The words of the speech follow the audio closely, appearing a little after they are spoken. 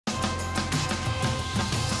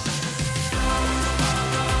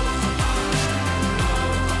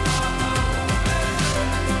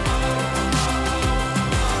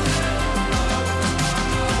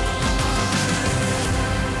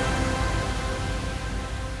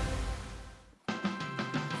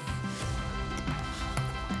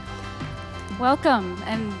Welcome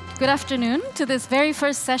and good afternoon to this very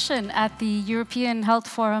first session at the European Health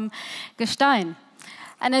Forum Gestein.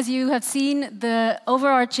 And as you have seen, the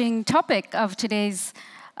overarching topic of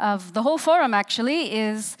the whole forum actually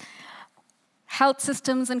is health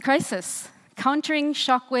systems in crisis, countering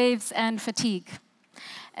shockwaves and fatigue.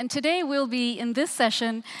 And today we'll be, in this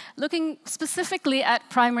session, looking specifically at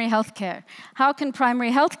primary healthcare. How can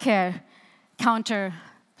primary healthcare counter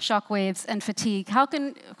shockwaves and fatigue? How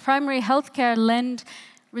can primary healthcare lend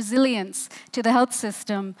resilience to the health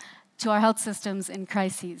system, to our health systems in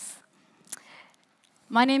crises?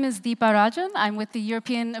 My name is Deepa Rajan. I'm with the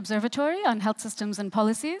European Observatory on Health Systems and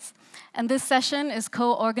Policies. And this session is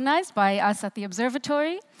co-organized by us at the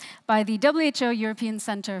Observatory, by the WHO European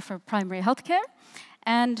Center for Primary Healthcare,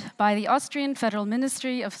 and by the Austrian Federal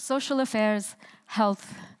Ministry of Social Affairs,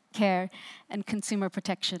 Health, Care, and Consumer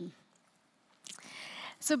Protection.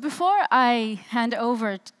 So before I hand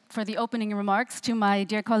over for the opening remarks to my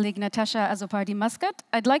dear colleague Natasha Azopardi-Muscat,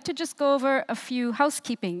 I'd like to just go over a few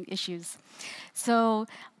housekeeping issues. So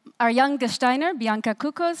our young Gesteiner, Bianca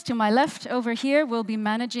Kukos, to my left over here, will be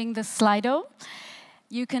managing the Slido.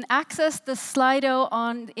 You can access the Slido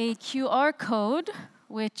on a QR code,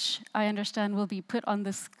 which I understand will be put on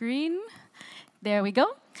the screen. There we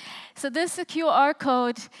go. So this QR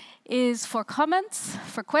code is for comments,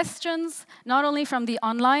 for questions, not only from the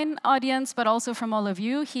online audience, but also from all of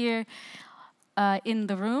you here in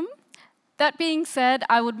the room. That being said,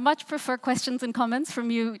 I would much prefer questions and comments from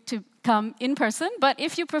you to come in person, but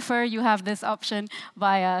if you prefer, you have this option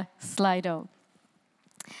via Slido.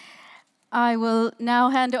 I will now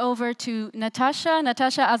hand over to Natasha.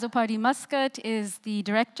 Natasha Azopardi-Muscat is the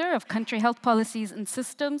Director of Country Health Policies and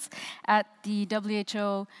Systems at the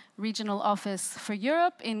WHO Regional Office for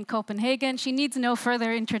Europe in Copenhagen. She needs no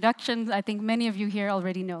further introduction. I think many of you here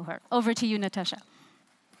already know her. Over to you, Natasha.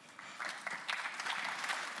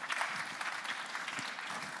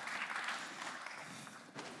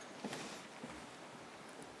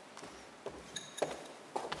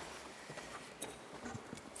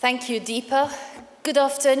 Thank you, Deepa. Good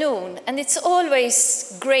afternoon. And it's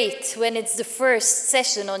always great when it's the first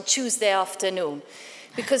session on Tuesday afternoon,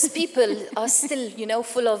 because people are still,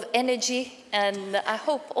 full of energy, and I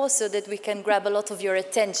hope also that we can grab a lot of your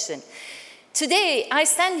attention. Today, I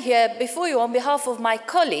stand here before you on behalf of my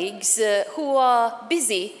colleagues who are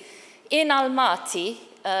busy in Almaty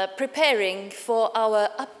preparing for our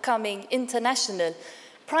upcoming international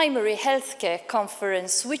primary healthcare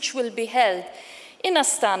conference, which will be held in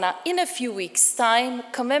Astana in a few weeks' time,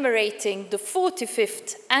 commemorating the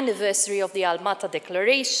 45th anniversary of the Almaty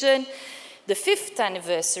Declaration, the 5th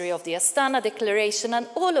anniversary of the Astana Declaration, and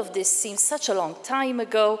all of this seems such a long time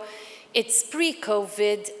ago. It's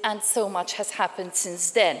pre-COVID, and so much has happened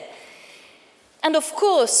since then. And of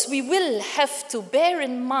course, we will have to bear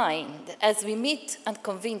in mind, as we meet and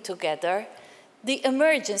convene together, the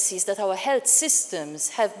emergencies that our health systems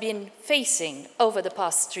have been facing over the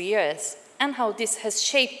past 3 years, and how this has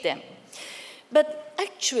shaped them. But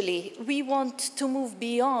actually, we want to move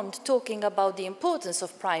beyond talking about the importance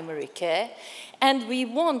of primary care, and we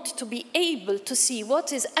want to be able to see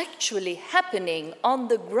what is actually happening on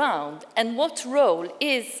the ground and what role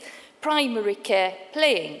is primary care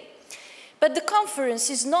playing. But the conference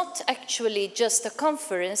is not actually just a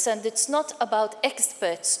conference, and it's not about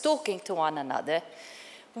experts talking to one another.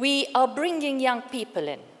 We are bringing young people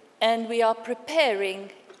in, and we are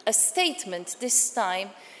preparing a statement this time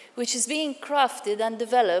which is being crafted and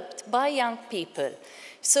developed by young people.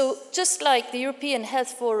 So just like the European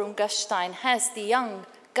Health Forum Gestein has the Young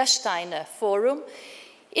Gesteiner Forum,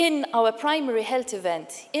 in our primary health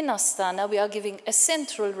event in Astana, we are giving a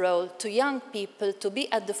central role to young people to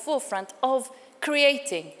be at the forefront of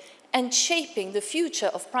creating and shaping the future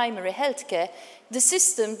of primary healthcare, the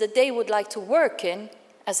system that they would like to work in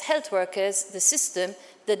as health workers, the system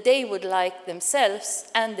that they would like themselves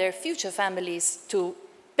and their future families to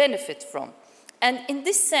benefit from. And in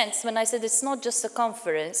this sense, when I said it's not just a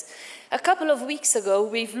conference, a couple of weeks ago,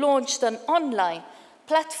 we've launched an online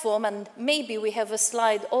platform, and maybe we have a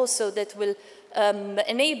slide also that will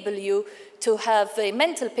enable you to have a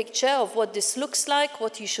mental picture of what this looks like,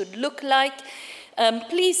 what you should look like.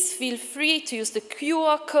 Please feel free to use the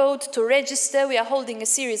QR code to register. We are holding a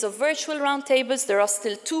series of virtual roundtables. There are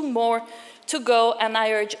still 2 more to go, and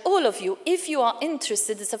I urge all of you, if you are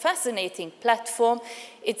interested, it's a fascinating platform.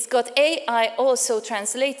 It's got AI also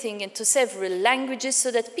translating into several languages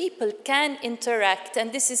so that people can interact,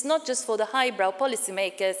 and this is not just for the highbrow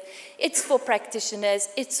policymakers, it's for practitioners,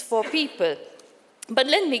 it's for people. But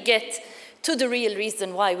let me get to the real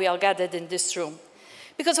reason why we are gathered in this room.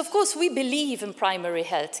 Because, of course, we believe in primary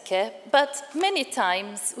healthcare, but many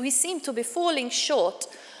times we seem to be falling short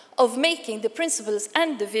of making the principles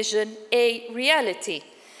and the vision a reality.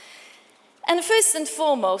 And first and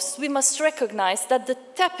foremost, we must recognize that the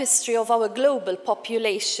tapestry of our global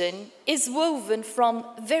population is woven from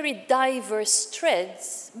very diverse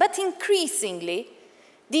threads, but increasingly,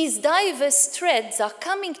 these diverse threads are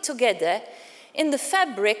coming together in the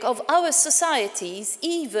fabric of our societies,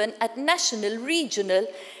 even at national, regional,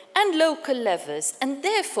 and local levels. And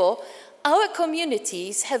therefore, our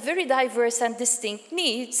communities have very diverse and distinct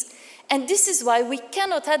needs, and this is why we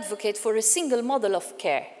cannot advocate for a single model of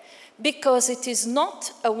care, because it is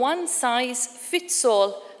not a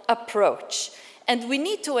one-size-fits-all approach. And we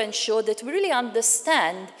need to ensure that we really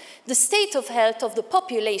understand the state of health of the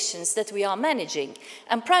populations that we are managing.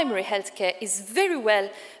 And primary healthcare is very well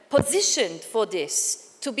positioned for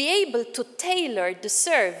this, to be able to tailor the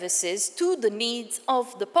services to the needs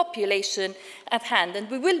of the population at hand. And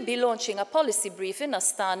we will be launching a policy brief in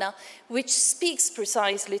Astana, which speaks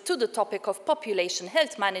precisely to the topic of population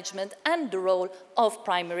health management and the role of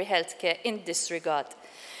primary healthcare in this regard.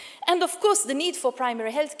 And of course, the need for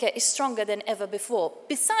primary healthcare is stronger than ever before,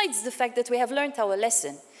 besides the fact that we have learned our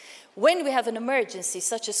lesson. When we have an emergency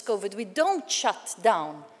such as COVID, we don't shut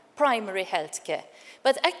down primary healthcare.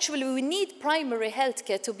 But actually, we need primary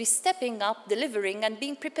healthcare to be stepping up, delivering, and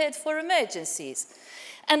being prepared for emergencies.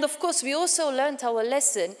 And of course, we also learned our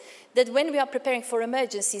lesson that when we are preparing for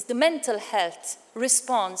emergencies, the mental health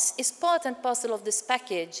response is part and parcel of this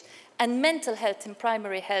package, and mental health in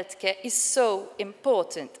primary healthcare is so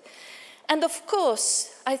important. And of course,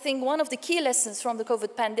 I think one of the key lessons from the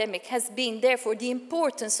COVID pandemic has been, therefore, the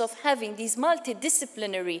importance of having these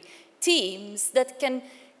multidisciplinary teams that can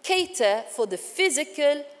cater for the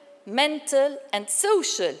physical, mental, and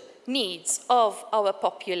social needs of our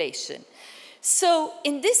population. So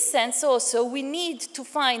in this sense also, we need to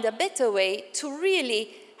find a better way to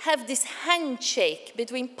really have this handshake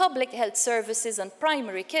between public health services and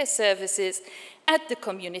primary care services at the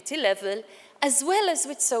community level, as well as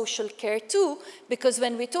with social care too, because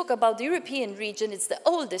when we talk about the European region, it's the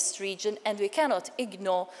oldest region, and we cannot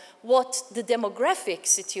ignore what the demographic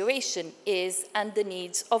situation is and the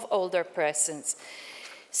needs of older persons.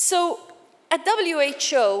 So at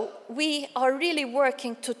WHO, we are really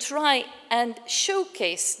working to try and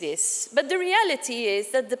showcase this, but the reality is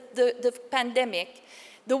that the pandemic,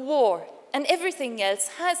 the war, and everything else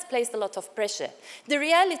has placed a lot of pressure. The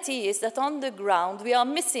reality is that on the ground, we are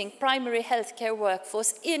missing primary healthcare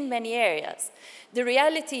workforce in many areas. The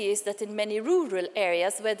reality is that in many rural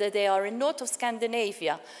areas, whether they are in north of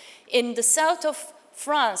Scandinavia, in the south of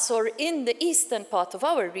France, or in the eastern part of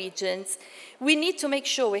our regions, we need to make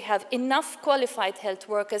sure we have enough qualified health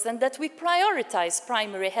workers and that we prioritize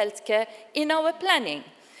primary healthcare in our planning.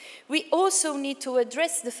 We also need to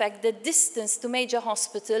address the fact that distance to major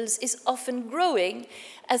hospitals is often growing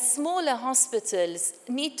as smaller hospitals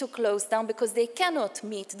need to close down because they cannot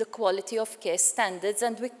meet the quality of care standards,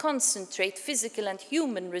 and we concentrate physical and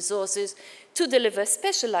human resources to deliver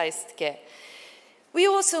specialized care. We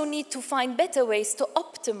also need to find better ways to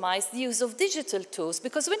optimize the use of digital tools,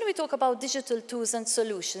 because when we talk about digital tools and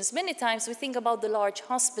solutions, many times we think about the large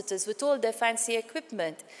hospitals with all their fancy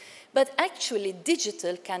equipment. But actually,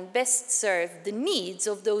 digital can best serve the needs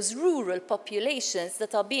of those rural populations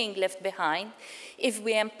that are being left behind if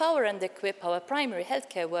we empower and equip our primary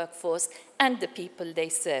healthcare workforce and the people they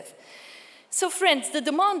serve. So friends, the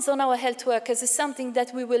demands on our health workers is something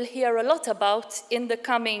that we will hear a lot about in the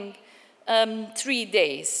coming 3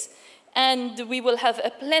 days. And we will have a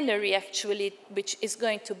plenary, actually, which is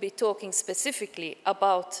going to be talking specifically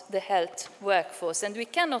about the health workforce. And we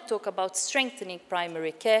cannot talk about strengthening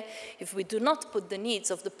primary care if we do not put the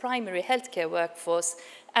needs of the primary healthcare workforce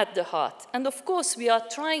at the heart. And of course, we are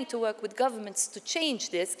trying to work with governments to change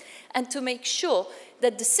this and to make sure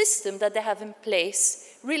that the system that they have in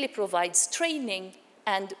place really provides training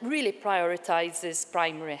and really prioritizes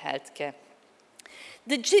primary healthcare.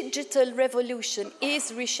 The digital revolution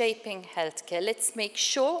is reshaping healthcare. Let's make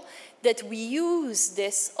sure that we use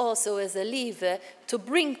this also as a lever to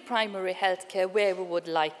bring primary healthcare where we would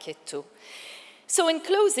like it to. So in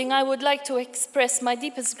closing, I would like to express my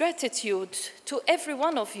deepest gratitude to every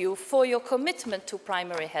one of you for your commitment to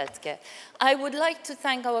primary healthcare. I would like to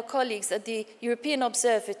thank our colleagues at the European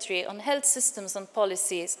Observatory on Health Systems and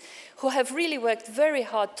Policies, who have really worked very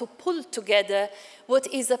hard to pull together what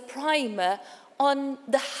is a primer on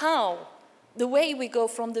the how, the way we go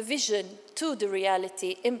from the vision to the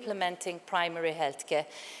reality implementing primary healthcare.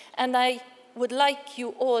 And I would like you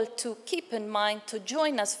all to keep in mind to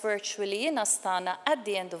join us virtually in Astana at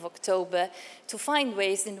the end of October to find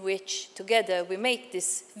ways in which together we make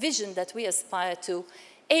this vision that we aspire to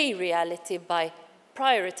a reality by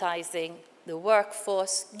prioritizing the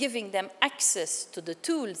workforce, giving them access to the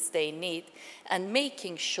tools they need, and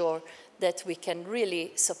making sure that we can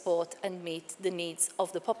really support and meet the needs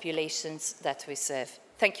of the populations that we serve.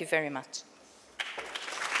 Thank you very much.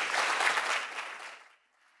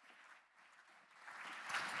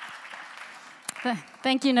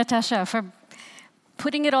 Thank you, Natasha, for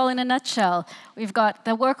putting it all in a nutshell. We've got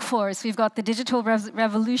the workforce, we've got the digital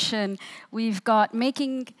revolution, we've got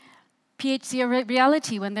making PHC a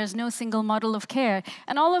reality when there's no single model of care.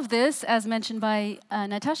 And all of this, as mentioned by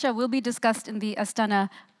Natasha, will be discussed in the Astana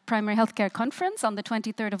Primary Healthcare Conference on the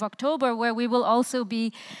 23rd of October, where we will also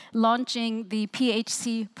be launching the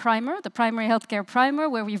PHC Primer, the Primary Healthcare Primer,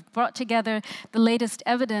 where we've brought together the latest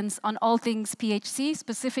evidence on all things PHC,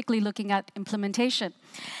 specifically looking at implementation.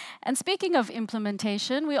 And speaking of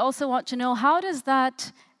implementation, we also want to know, how does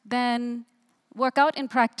that then work out in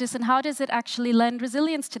practice, and how does it actually lend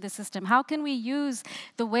resilience to the system? How can we use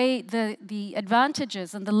the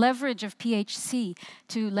advantages and the leverage of PHC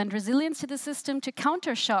to lend resilience to the system, to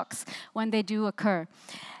counter shocks when they do occur?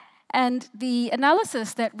 And the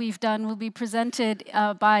analysis that we've done will be presented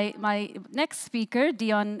by my next speaker,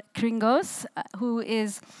 Dion Kringos, who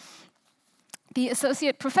is the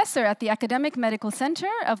Associate Professor at the Academic Medical Center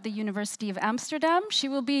of the University of Amsterdam. She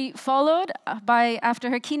will be followed after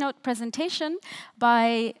her keynote presentation,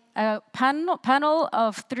 by a panel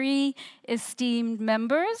of 3 esteemed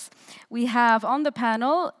members. We have on the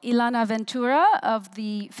panel Ilana Ventura of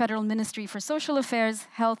the Federal Ministry for Social Affairs,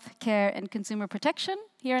 Health Care and Consumer Protection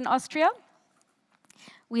here in Austria.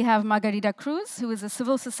 We have Margarida Cruz, who is a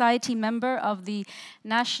civil society member of the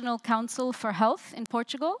National Council for Health in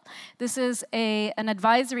Portugal. This is an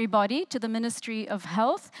advisory body to the Ministry of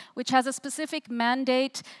Health, which has a specific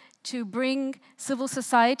mandate to bring civil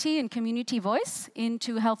society and community voice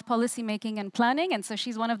into health policy making and planning, and so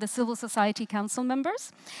she's one of the Civil Society Council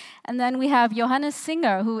members. And then we have Johannes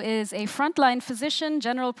Singer, who is a frontline physician,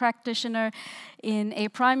 general practitioner in a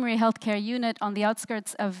primary healthcare unit on the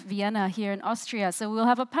outskirts of Vienna here in Austria. So we'll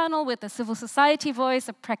have a panel with a civil society voice,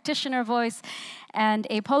 a practitioner voice, and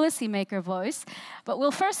a policymaker voice. But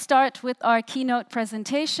we'll first start with our keynote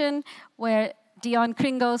presentation, where Dion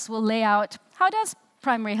Kringos will lay out, how does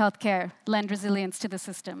primary healthcare lend resilience to the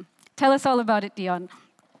system? Tell us all about it, Dion.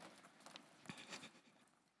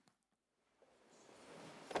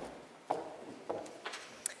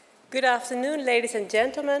 Good afternoon, ladies and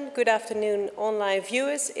gentlemen. Good afternoon, online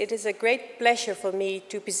viewers. It is a great pleasure for me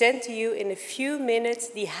to present to you in a few minutes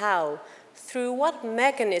the how. Through what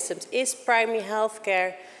mechanisms is primary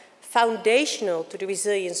healthcare foundational to the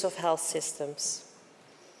resilience of health systems?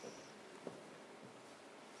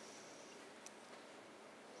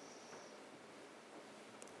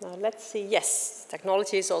 Now let's see, yes,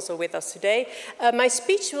 technology is also with us today. My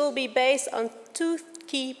speech will be based on 2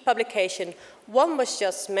 key publications. One was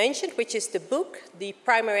just mentioned, which is the book, The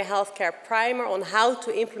Primary Healthcare Primer, on how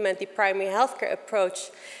to implement the primary healthcare approach,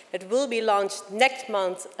 that will be launched next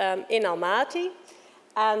month in Almaty.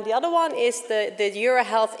 And the other one is the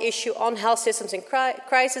EuroHealth issue on health systems in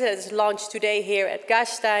crisis, that is launched today here at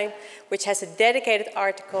Gastein, which has a dedicated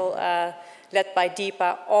article led by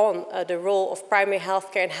Deepa on the role of primary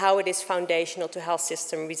healthcare and how it is foundational to health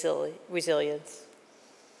system resilience.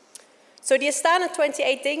 So the Astana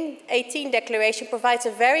 2018 declaration provides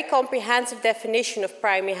a very comprehensive definition of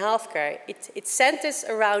primary healthcare. It centers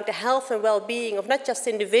around the health and well-being of not just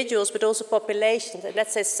individuals, but also populations, and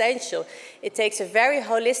that's essential. It takes a very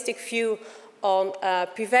holistic view on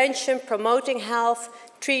prevention, promoting health,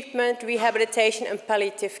 treatment, rehabilitation, and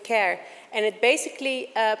palliative care. And it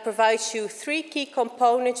basically provides you 3 key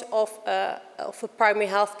components of a primary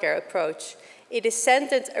healthcare approach. It is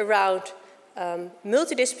centered around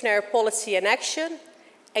multidisciplinary policy and action,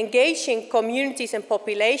 engaging communities and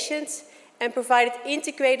populations, and provided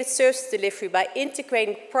integrated service delivery by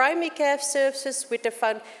integrating primary care services with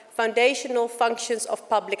the foundational functions of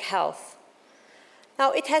public health.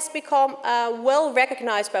 Now, it has become well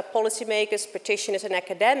recognized by policymakers, practitioners, and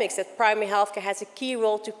academics that primary healthcare has a key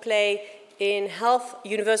role to play in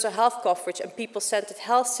universal health coverage and people-centered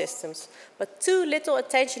health systems. But too little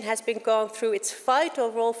attention has been gone through its vital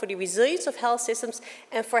role for the resilience of health systems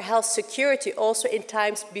and for health security, also in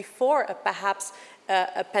times before perhaps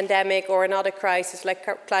a pandemic or another crisis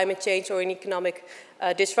like climate change or an economic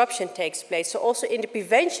disruption takes place. So also in the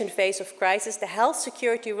prevention phase of crisis, the health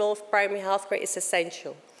security role of primary healthcare is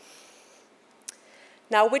essential.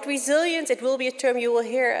 Now, with resilience, it will be a term you will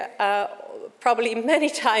hear probably many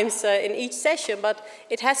times in each session, but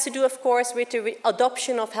it has to do, of course, with the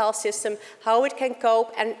adoption of health system, how it can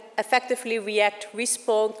cope and effectively react,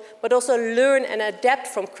 respond, but also learn and adapt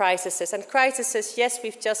from crises. And crises, yes,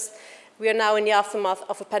 we are now in the aftermath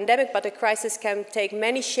of a pandemic, but a crisis can take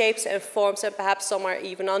many shapes and forms, and perhaps some are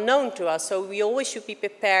even unknown to us. So we always should be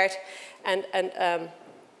prepared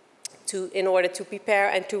in order to prepare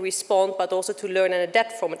and to respond, but also to learn and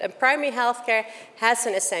adapt from it. And primary healthcare has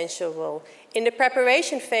an essential role. In the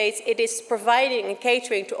preparation phase, it is providing and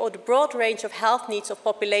catering to all the broad range of health needs of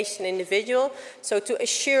population and individual, so to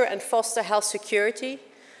assure and foster health security.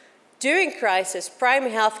 During crisis,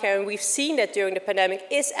 primary healthcare, and we've seen that during the pandemic,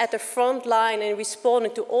 is at the front line in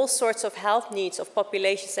responding to all sorts of health needs of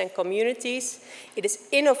populations and communities. It is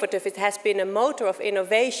innovative, it has been a motor of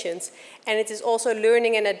innovations, and it is also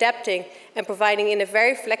learning and adapting and providing in a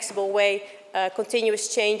very flexible way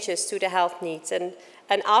continuous changes to the health needs. And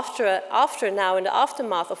after now, in the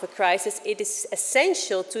aftermath of a crisis, it is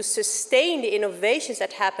essential to sustain the innovations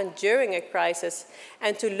that happen during a crisis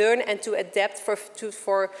and to learn and to adapt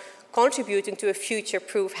for contributing to a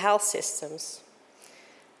future-proof health systems.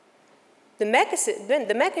 The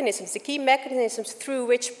key mechanisms through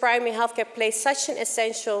which primary healthcare plays such an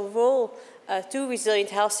essential role to resilient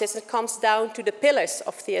health systems comes down to the pillars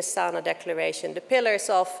of the Astana Declaration, the pillars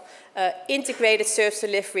of integrated service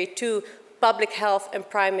delivery to public health and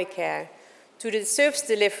primary care, to the service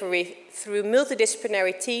delivery through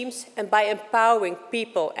multidisciplinary teams and by empowering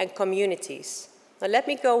people and communities. Now let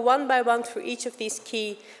me go one by one through each of these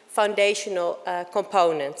key foundational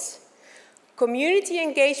components. Community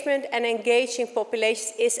engagement and engaging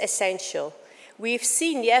populations is essential. We've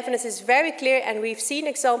seen, the evidence is very clear, and we've seen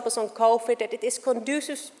examples on COVID that it is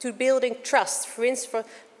conducive to building trust. For instance,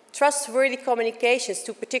 trustworthy communications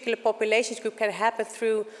to particular population groups can happen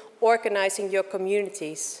through organizing your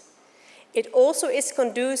communities. It also is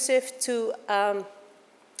conducive to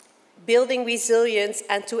building resilience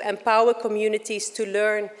and to empower communities to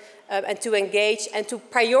learn and to engage and to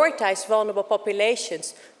prioritize vulnerable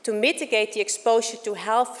populations, to mitigate the exposure to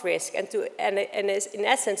health risk and in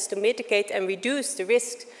essence to mitigate and reduce the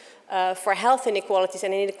risk for health inequalities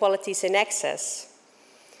and inequalities in access.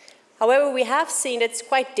 However, we have seen that it's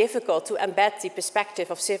quite difficult to embed the perspective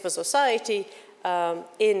of civil society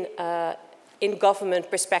in government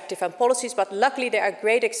perspective and policies, but luckily there are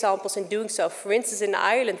great examples in doing so. For instance, in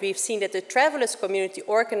Ireland, we've seen that the travellers community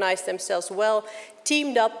organized themselves well,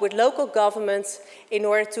 teamed up with local governments in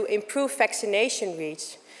order to improve vaccination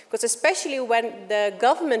reach. Because especially when the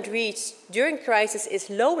government reach during crisis is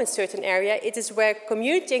low in certain areas, it is where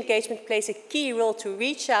community engagement plays a key role to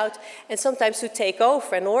reach out and sometimes to take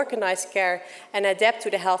over and organize care and adapt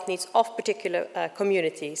to the health needs of particular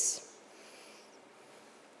communities.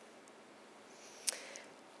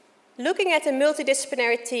 Looking at the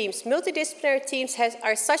multidisciplinary teams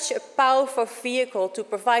are such a powerful vehicle to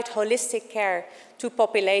provide holistic care to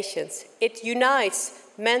populations. It unites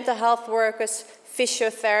mental health workers,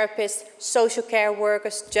 physiotherapists, social care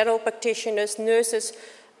workers, general practitioners, nurses,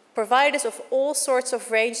 providers of all sorts of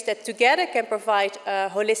range that together can provide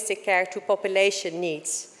holistic care to population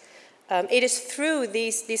needs. It is through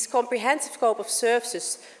this comprehensive scope of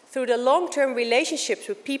services, through the long-term relationships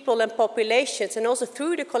with people and populations, and also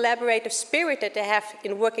through the collaborative spirit that they have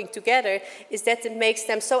in working together, is that it makes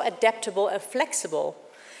them so adaptable and flexible.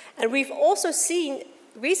 And we've also seen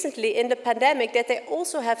recently in the pandemic that they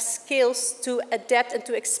also have skills to adapt and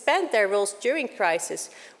to expand their roles during crisis.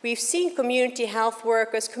 We've seen community health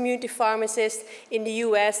workers, community pharmacists in the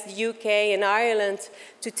US, the UK, and Ireland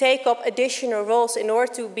to take up additional roles in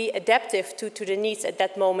order to be adaptive to the needs at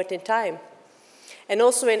that moment in time. And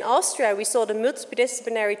also in Austria, we saw the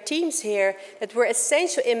multidisciplinary teams here that were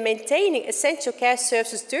essential in maintaining essential care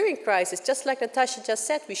services during crisis. Just like Natasha just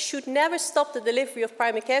said, we should never stop the delivery of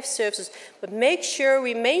primary care services, but make sure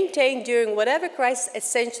we maintain during whatever crisis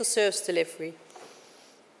essential service delivery.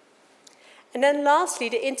 And then lastly,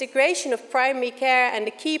 the integration of primary care and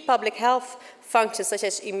the key public health functions such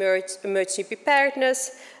as emergency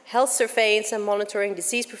preparedness, health surveillance and monitoring,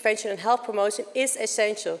 disease prevention and health promotion is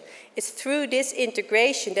essential. It's through this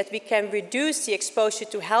integration that we can reduce the exposure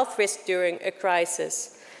to health risk during a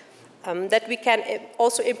crisis, that we can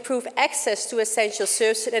also improve access to essential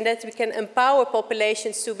services, and that we can empower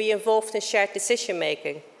populations to be involved in shared decision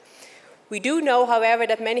making. We do know, however,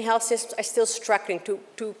 that many health systems are still struggling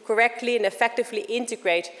to correctly and effectively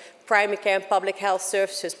integrate primary care and public health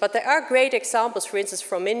services. But there are great examples, for instance,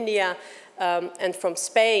 from India and from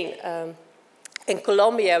Spain and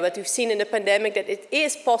Colombia, but we've seen in the pandemic that it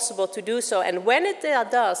is possible to do so. And when it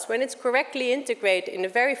does, when it's correctly integrated in a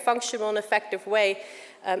very functional and effective way,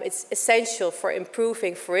 it's essential for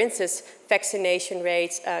improving, for instance, vaccination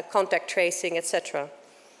rates, contact tracing, etc.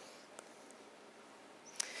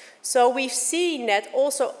 So we've seen that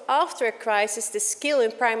also after a crisis, the skill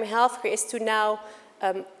in primary healthcare is to now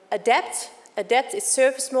adapt its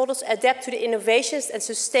service models, adapt to the innovations and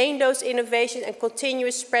sustain those innovations and continue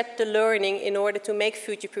to spread the learning in order to make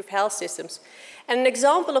future-proof health systems. And an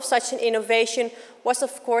example of such an innovation was,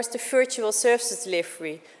 of course, the virtual services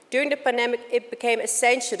delivery. During the pandemic, it became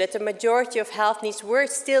essential that the majority of health needs were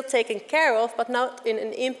still taken care of, but not in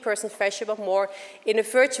an in-person fashion, but more in a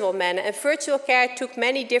virtual manner. And virtual care took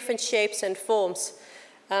many different shapes and forms.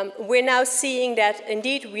 We're now seeing that,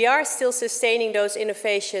 indeed, we are still sustaining those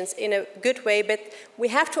innovations in a good way, but we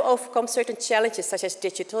have to overcome certain challenges, such as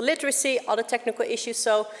digital literacy, other technical issues.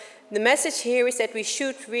 So the message here is that we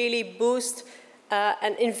should really boost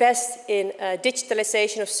and invest in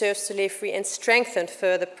digitalization of service delivery and strengthen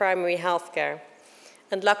further primary healthcare.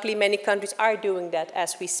 And luckily, many countries are doing that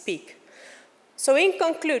as we speak. So in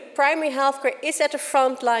conclude, primary healthcare is at the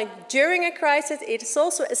front line during a crisis. It is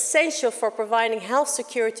also essential for providing health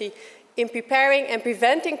security in preparing and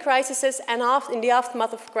preventing crises, and in the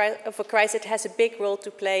aftermath of a crisis, it has a big role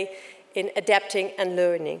to play in adapting and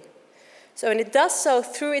learning. So, and it does so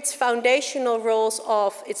through its foundational roles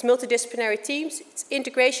of its multidisciplinary teams, its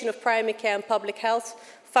integration of primary care and public health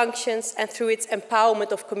functions, and through its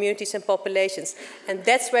empowerment of communities and populations. And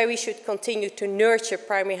that's where we should continue to nurture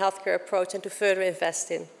primary healthcare approach and to further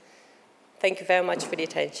invest in. Thank you very much for the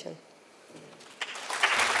attention.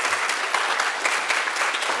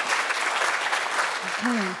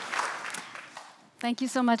 Okay. Thank you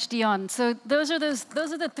so much, Dion. So those are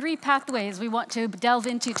the three pathways we want to delve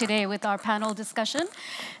into today with our panel discussion.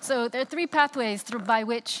 So there are three pathways by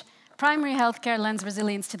which primary healthcare lends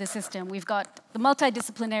resilience to the system. We've got the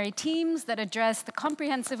multidisciplinary teams that address the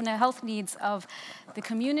comprehensive health needs of the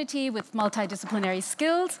community with multidisciplinary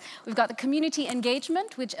skills. We've got the community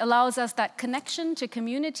engagement, which allows us that connection to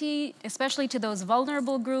community, especially to those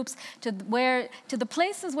vulnerable groups, to the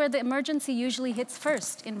places where the emergency usually hits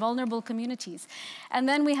first, in vulnerable communities. And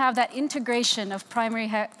then we have that integration of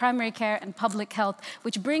primary care and public health,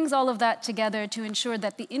 which brings all of that together to ensure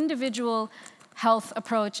that the individual health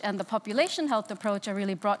approach and the population health approach are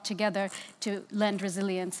really brought together to lend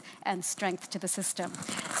resilience and strength to the system.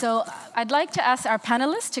 So I'd like to ask our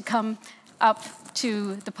panelists to come up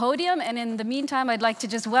to the podium, and in the meantime, I'd like to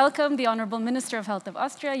just welcome the Honorable Minister of Health of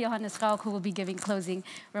Austria, Johannes Rauch, who will be giving closing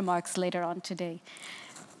remarks later on today.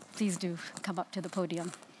 Please do come up to the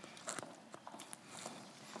podium.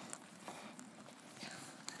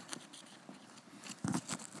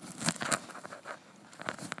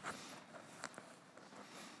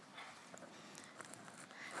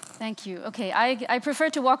 Thank you. Okay, I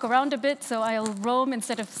prefer to walk around a bit, so I'll roam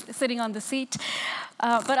instead of sitting on the seat.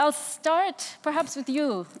 But I'll start perhaps with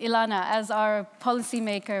you, Ilana, as our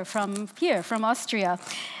policymaker from here, from Austria.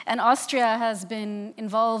 And Austria has been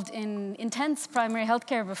involved in intense primary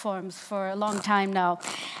healthcare reforms for a long time now.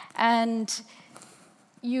 And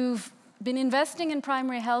you've been investing in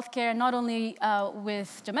primary healthcare not only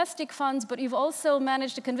with domestic funds, but you've also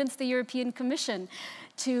managed to convince the European Commission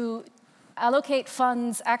to allocate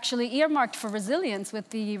funds actually earmarked for resilience with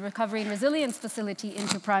the Recovery and Resilience Facility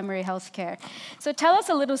into primary health care. So tell us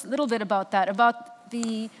a little bit about that, about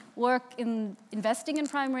the work in investing in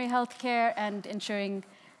primary health care and ensuring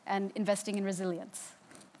and investing in resilience.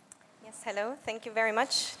 Yes, hello. Thank you very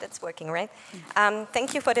much. That's working, right?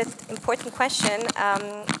 Thank you for that important question.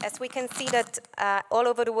 As we can see that all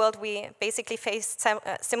over the world, we basically face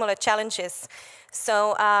similar challenges.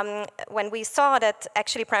 So when we saw that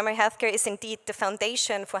actually primary healthcare is indeed the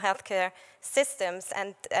foundation for healthcare systems,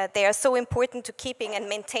 and they are so important to keeping and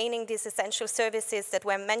maintaining these essential services that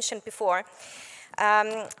were mentioned before,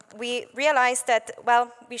 we realized that,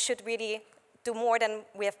 well, we should really do more than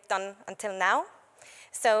we have done until now.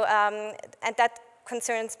 So, and that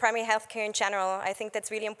concerns primary healthcare in general. I think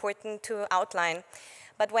that's really important to outline.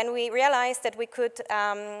 But when we realized that we could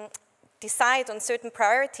decide on certain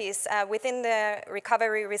priorities within the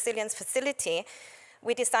Recovery Resilience Facility,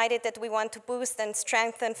 we decided that we want to boost and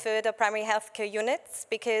strengthen further primary healthcare units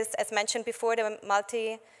because, as mentioned before, the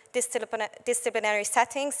multi-disciplinary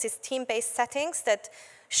settings, these team-based settings that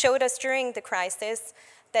showed us during the crisis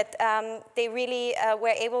that they really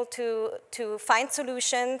were able to find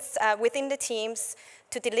solutions within the teams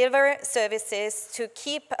to deliver services, to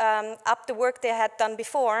keep up the work they had done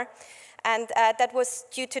before. And that was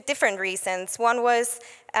due to different reasons. One was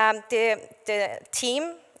the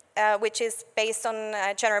team, which is based on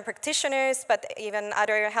general practitioners, but even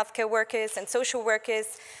other healthcare workers and social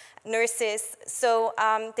workers, nurses. So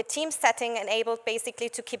the team setting enabled basically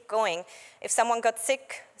to keep going. If someone got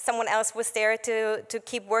sick, someone else was there to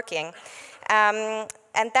keep working.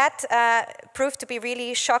 And that proved to be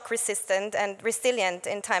really shock resistant and resilient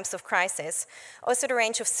in times of crisis. Also the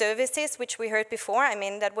range of services, which we heard before, I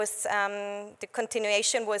mean, that was, the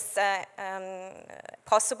continuation was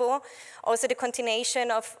possible. Also the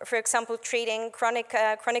continuation of, for example, treating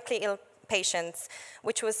chronically ill patients,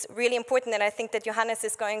 which was really important, and I think that Johannes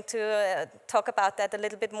is going to talk about that a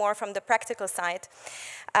little bit more from the practical side.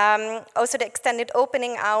 Also the extended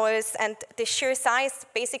opening hours and the sheer size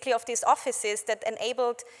basically of these offices that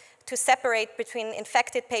enabled to separate between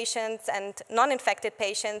infected patients and non-infected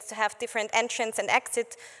patients, to have different entrance and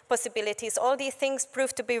exit possibilities. All these things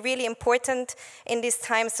proved to be really important in these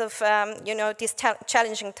times of, you know, these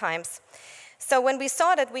challenging times. So when we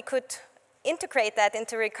saw that we could integrate that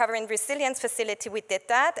into recovery and resilience facility, we did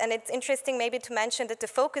that. And it's interesting maybe to mention that the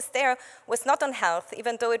focus there was not on health,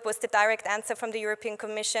 even though it was the direct answer from the European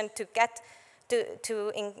Commission to get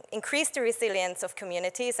to increase the resilience of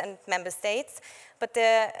communities and member states. But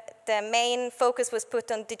the main focus was put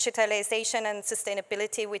on digitalization and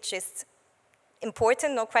sustainability, which is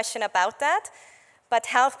important, no question about that. But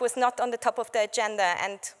health was not on the top of the agenda,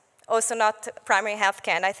 and also not primary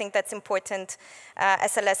healthcare. And I think that's important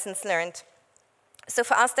as a lessons learned. So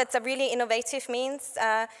for us, that's a really innovative means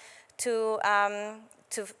to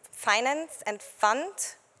finance and fund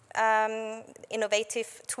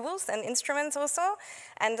innovative tools and instruments also,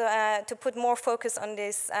 and to put more focus on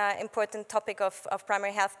this important topic of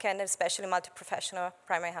primary healthcare, and especially multi-professional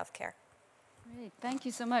primary healthcare. Great, thank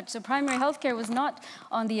you so much. So primary healthcare was not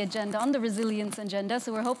on the agenda, on the resilience agenda,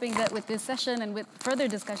 so we're hoping that with this session and with further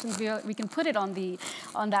discussions, we can put it on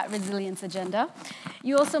that resilience agenda.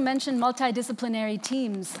 You also mentioned multidisciplinary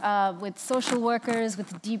teams with social workers,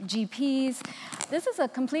 with GPs. This is a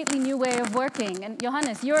completely new way of working. And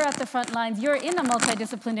Johannes, you're at the front lines. You're in a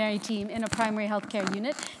multidisciplinary team in a primary healthcare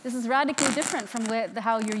unit. This is radically different from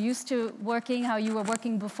how you're used to working, how you were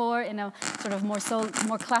working before in a sort of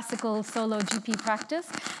more classical solo GP practice.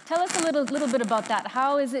 Tell us a little bit about that.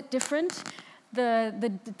 How is it different,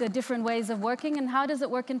 the different ways of working, and how does it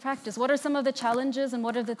work in practice? What are some of the challenges, and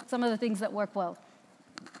what are some of the things that work well?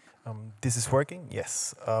 This is working?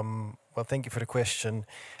 Yes. Well, thank you for the question.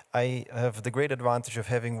 I have the great advantage of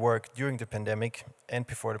having worked during the pandemic and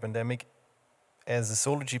before the pandemic as a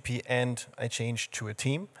solo GP, and I changed to a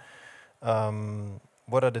team.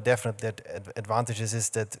 What are the definite advantages is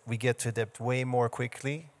that we get to adapt way more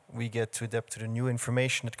quickly. We get to adapt to the new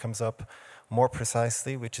information that comes up more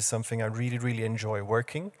precisely, which is something I really, really enjoy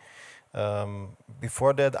working.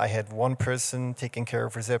 Before that, I had one person taking care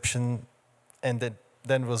of reception, and that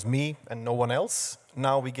then was me and no one else.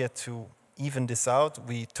 Now we get to even this out.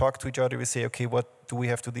 We talk to each other. We say, okay, what do we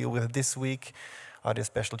have to deal with this week? Are there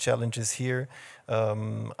special challenges here?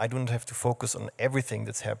 I don't have to focus on everything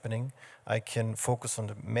that's happening. I can focus on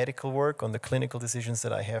the medical work, on the clinical decisions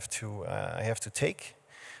that I have to take.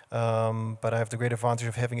 But I have the great advantage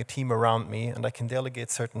of having a team around me, and I can delegate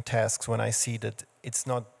certain tasks when I see that it's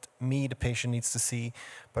not me the patient needs to see,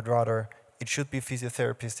 but rather it should be a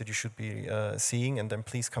physiotherapist that you should be seeing, and then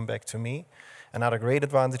please come back to me. Another great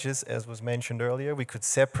advantage is, as was mentioned earlier, we could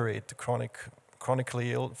separate the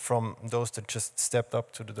chronically ill from those that just stepped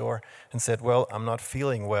up to the door and said, well, I'm not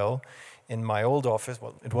feeling well. In my old office,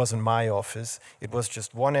 well, it wasn't my office, it was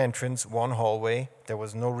just one entrance, one hallway, there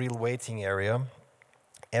was no real waiting area.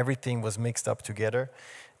 Everything was mixed up together,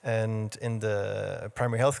 and in the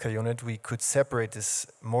primary healthcare unit we could separate this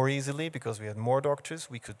more easily because we had more doctors.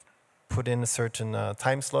 We could put in a certain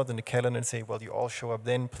time slot in the calendar and say, well, you all show up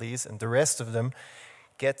then, please, and the rest of them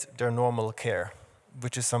get their normal care,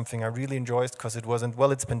 which is something I really enjoyed because it wasn't,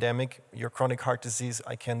 well, it's pandemic, your chronic heart disease,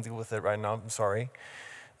 I can't deal with it right now, I'm sorry.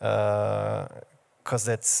 Because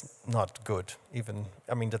that's not good, even,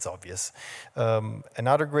 I mean, that's obvious.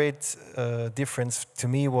 Another great difference to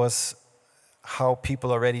me was how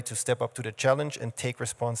people are ready to step up to the challenge and take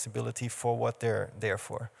responsibility for what they're there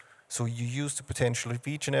for. So you use the potential of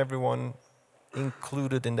each and everyone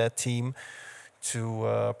included in that team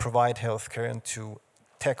to provide healthcare and to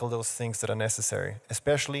tackle those things that are necessary,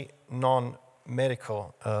 especially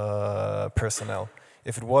non-medical personnel.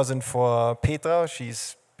 If it wasn't for Petra,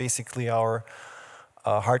 she's basically our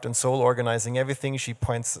heart and soul organizing everything. She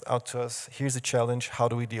points out to us, here's a challenge, how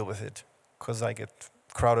do we deal with it? Because I get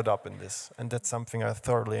crowded up in this, and that's something I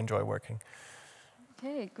thoroughly enjoy working.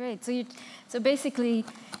 Okay, great. So basically,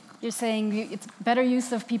 you're saying it's better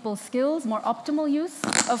use of people's skills, more optimal use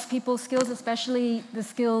of people's skills, especially the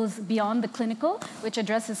skills beyond the clinical, which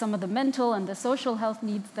addresses some of the mental and the social health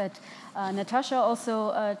needs that Natasha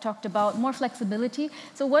also talked about, more flexibility.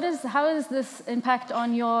 So how does this impact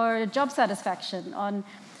on your job satisfaction, on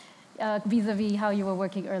vis-a-vis how you were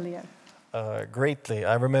working earlier? Greatly.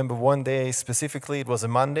 I remember one day specifically, it was a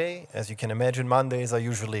Monday. As you can imagine, Mondays are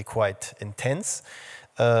usually quite intense.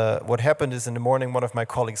 What happened is in the morning, one of my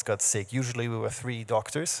colleagues got sick. Usually we were 3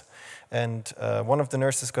 doctors, and one of the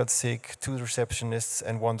nurses got sick, 2 receptionists,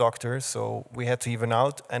 and 1 doctor, so we had to even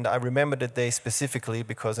out. And I remember that day specifically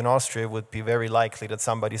because in Austria it would be very likely that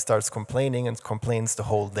somebody starts complaining and complains the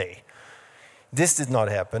whole day. This did not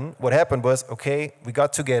happen. What happened was, okay, we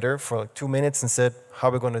got together for like 2 minutes and said, how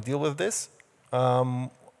are we going to deal with this?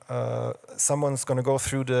 Someone's going to go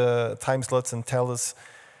through the time slots and tell us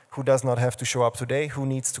who does not have to show up today, who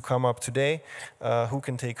needs to come up today, who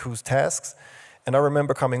can take whose tasks. And I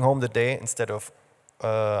remember coming home that day, instead of,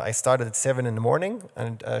 I started at 7 in the morning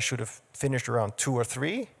and should have finished around 2 or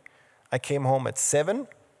 3. I came home at 7,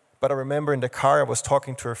 but I remember in the car I was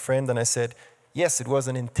talking to a friend and I said, yes, it was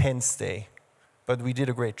an intense day, but we did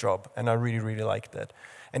a great job, and I really, really liked that.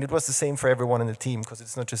 And it was the same for everyone in the team, because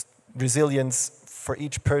it's not just resilience for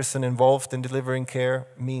each person involved in delivering care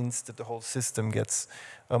means that the whole system gets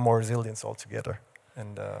more resilience altogether.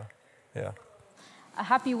 And yeah. A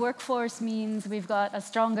happy workforce means we've got a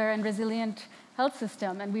stronger and resilient health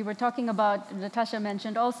system. And we were talking about, Natasha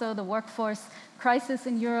mentioned also the workforce crisis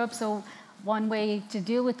in Europe. So one way to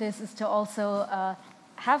deal with this is to also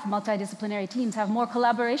have multidisciplinary teams, have more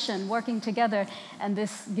collaboration, working together, and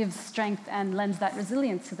this gives strength and lends that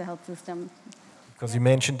resilience to the health system. Because you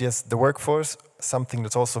mentioned, yes, the workforce, something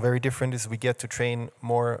that's also very different is we get to train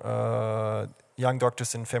more young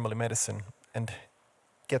doctors in family medicine and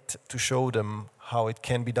get to show them how it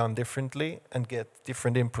can be done differently and get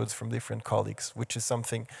different inputs from different colleagues, which is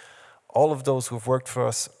something all of those who have worked for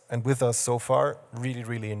us and with us so far really,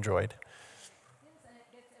 really enjoyed. It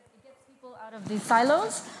gets people out of the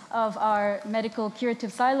silos of our medical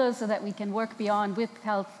curative silos so that we can work beyond with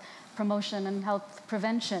health promotion and health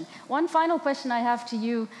prevention. One final question I have to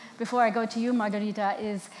you before I go to you, Margarita,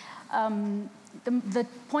 is the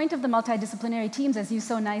point of the multidisciplinary teams, as you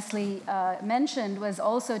so nicely mentioned, was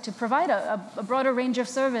also to provide a broader range of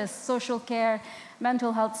service, social care,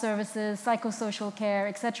 mental health services, psychosocial care,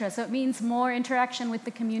 etc. So it means more interaction with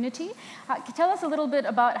the community. Tell us a little bit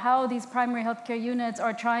about how these primary healthcare units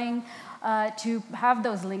are trying to have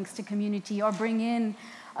those links to community or bring in,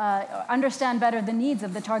 understand better the needs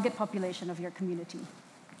of the target population of your community.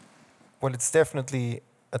 Well, it's definitely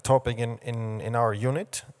a topic in our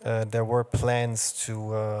unit. There were plans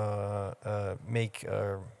to make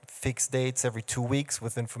fixed dates every 2 weeks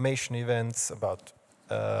with information events about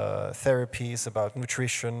therapies, about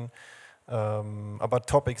nutrition, about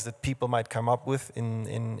topics that people might come up with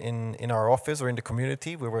in our office or in the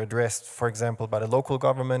community. We were addressed, for example, by the local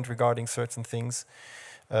government regarding certain things.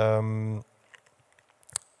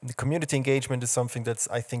 The community engagement is something that's,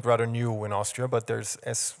 I think, rather new in Austria, but there's,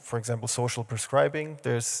 as for example, social prescribing,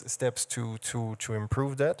 there's steps to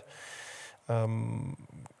improve that.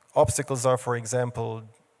 Obstacles are, for example,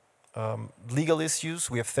 legal issues.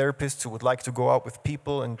 We have therapists who would like to go out with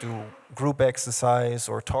people and do group exercise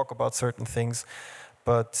or talk about certain things,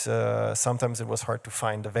 but sometimes it was hard to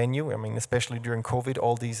find a venue. I mean, especially during COVID,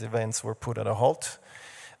 all these events were put at a halt.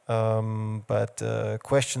 But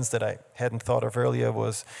questions that I hadn't thought of earlier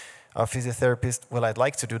was, our physiotherapist, well, I'd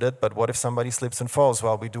like to do that, but what if somebody slips and falls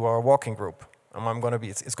while we do our walking group?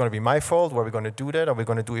 It's going to be my fault. Were we going to do that? Are we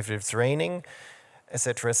going to do it if it's raining?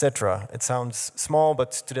 Etc., etc. It sounds small,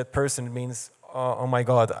 but to that person it means, oh my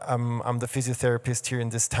God, I'm the physiotherapist here in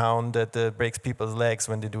this town that breaks people's legs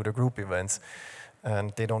when they do the group events.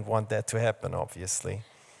 And they don't want that to happen, obviously.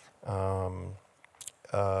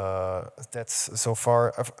 That's so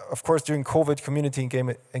far. Of course, during COVID, community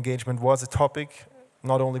engagement was a topic,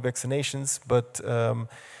 not only vaccinations, but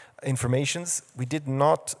informations. We did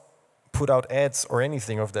not put out ads or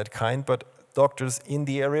anything of that kind, but doctors in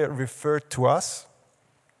the area referred to us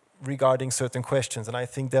regarding certain questions. And I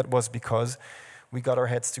think that was because we got our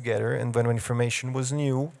heads together, and when information was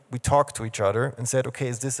new, we talked to each other and said, okay,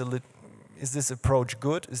 is this approach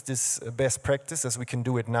good? Is this a best practice as we can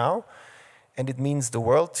do it now? And it means the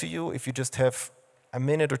world to you if you just have a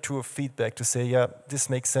minute or two of feedback to say, yeah, this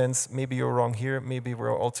makes sense, maybe you're wrong here, maybe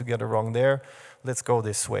we're altogether wrong there, let's go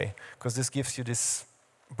this way. Because this gives you this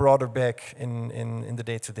broader back in the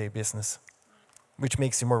day-to-day business. which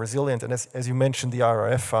makes you more resilient. And as you mentioned, the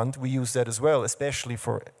RRF fund, we use that as well, especially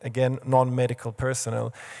for, again, non-medical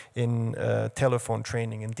personnel in telephone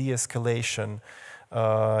training, in de-escalation,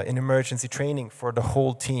 in emergency training for the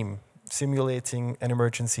whole team, simulating an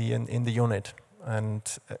emergency in the unit. And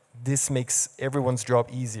this makes everyone's job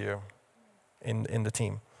easier in the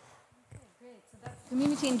team. Great. So that's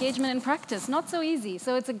community engagement in practice. Not so easy.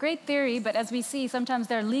 So it's a great theory, but as we see, sometimes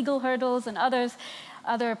there are legal hurdles and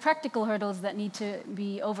other practical hurdles that need to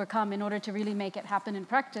be overcome in order to really make it happen in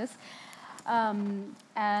practice.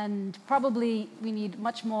 And probably we need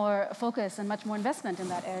much more focus and much more investment in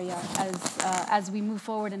that area as we move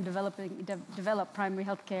forward in develop primary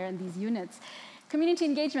healthcare in these units. Community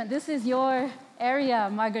engagement, this is your area,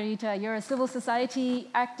 Margarita. You're a civil society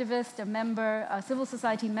activist, a civil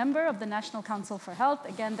society member of the National Council for Health.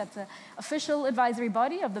 Again, that's an official advisory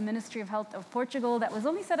body of the Ministry of Health of Portugal that was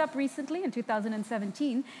only set up recently in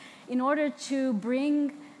 2017 in order to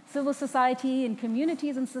bring civil society and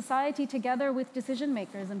communities and society together with decision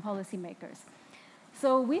makers and policy makers.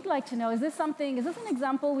 So we'd like to know, is this an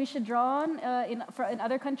example we should draw on in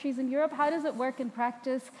other countries in Europe? How does it work in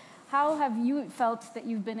practice? How have you felt that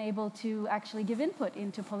you've been able to actually give input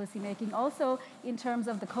into policy making, also in terms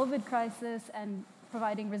of the COVID crisis and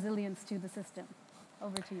providing resilience to the system?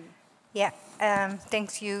 Over to you. Yeah,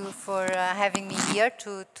 thanks you for having me here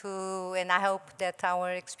and I hope that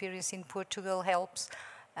our experience in Portugal helps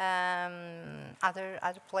other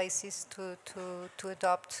places to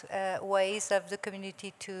adopt ways of the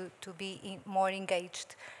community to be more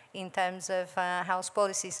engaged in terms of health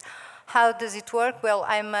policies. How does it work? Well,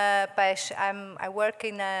 I work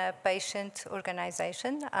in a patient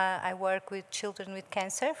organization. I work with children with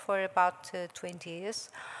cancer for about 20 years.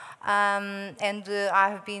 And I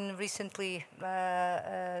have been recently, 2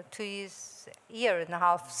 year and a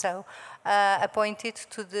half, so appointed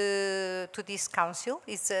to this council.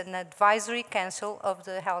 It's an advisory council of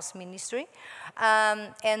the health ministry.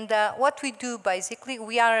 And what we do basically,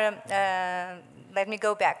 we are, let me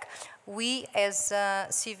go back. We as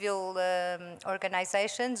civil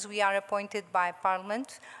organizations, we are appointed by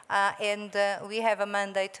Parliament and we have a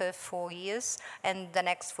mandate of 4 years, and the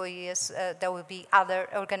next 4 years there will be other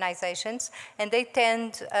organizations, and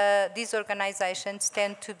these organizations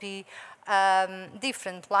tend to be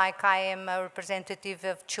different. Like I am a representative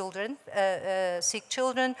of children, sick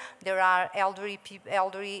children, there are elderly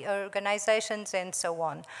organizations and so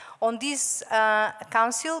on. On this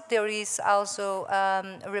council there is also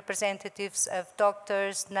representatives of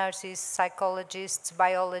doctors, nurses, psychologists,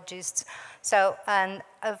 biologists, so and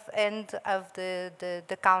of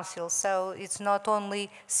the council. So it's not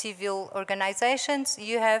only civil organizations,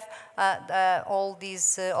 you have all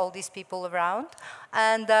these people around.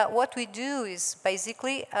 And what we do is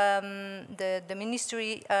basically the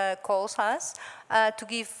ministry calls us to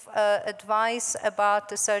give advice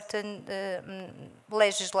about a certain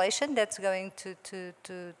legislation that's going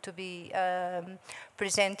to be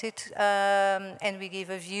presented, and we give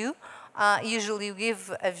a view. Usually we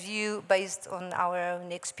give a view based on our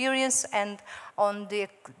own experience and on the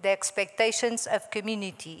expectations of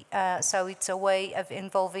community. So it's a way of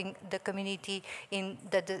involving the community in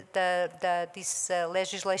this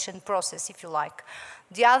legislation process, if you like.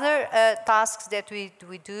 The other tasks that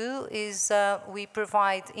we do is we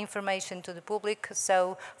provide information to the public.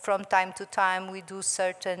 So from time to time we do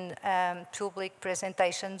certain public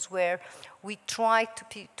presentations where we try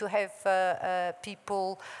to have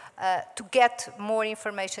people to get more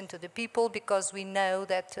information to the people, because we know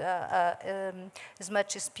that as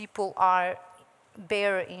much as people are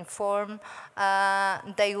better informed,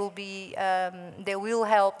 they will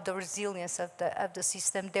help the resilience of the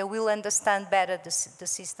system. They will understand better the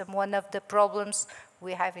system. One of the problems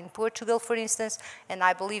we have in Portugal, for instance, and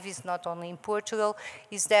I believe it's not only in Portugal,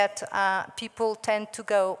 is that people tend to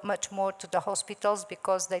go much more to the hospitals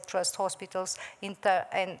because they trust hospitals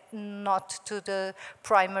and not to the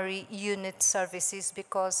primary unit services,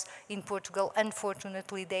 because in Portugal,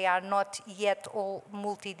 unfortunately, they are not yet all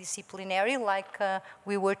multidisciplinary, like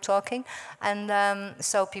we were talking, and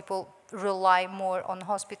so people rely more on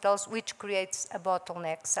hospitals, which creates a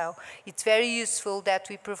bottleneck. So it's very useful that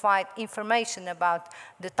we provide information about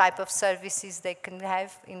the type of services they can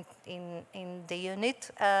have in the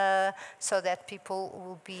unit, so that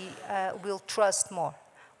people will trust more.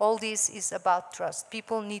 All this is about trust.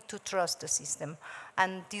 People need to trust the system,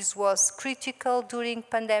 and this was critical during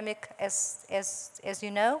pandemic, as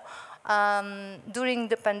you know. During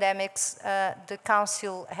the pandemics, the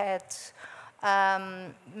council had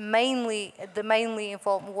mainly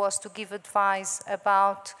involved was to give advice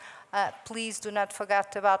about please do not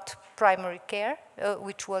forget about primary care.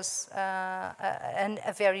 which was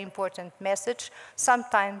a very important message.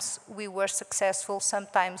 Sometimes we were successful,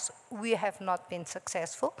 sometimes we have not been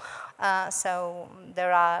successful. So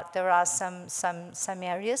there are some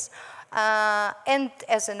areas. And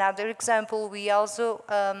as another example, we also,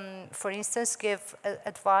 for instance, give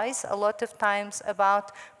advice a lot of times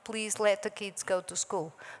about please let the kids go to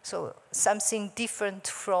school. So something different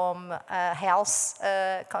from health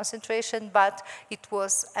concentration, but it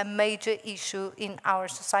was a major issue in our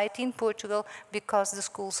society in Portugal because the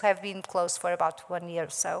schools have been closed for about 1 year or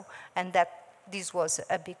so, and this was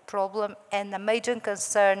a big problem and a major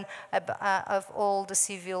concern of all the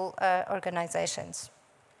civil organizations.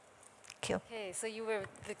 Okay, so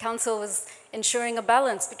the council was ensuring a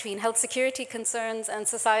balance between health security concerns and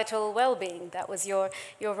societal well-being. That was your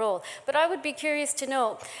role. But I would be curious to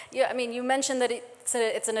know, I mean, you mentioned that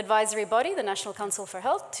it's an advisory body, the National Council for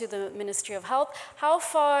Health, to the Ministry of Health. How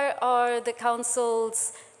far are the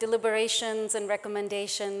council's deliberations and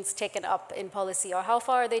recommendations taken up in policy, or how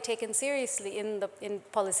far are they taken seriously in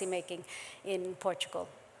policy making in Portugal?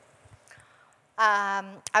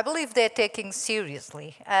 I believe they're taken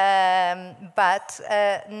seriously, but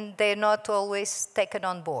they're not always taken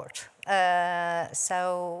on board.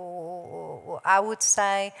 So I would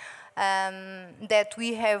say that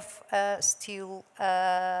we have still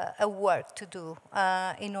a work to do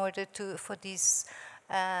in order for these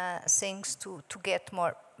things to get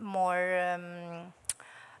more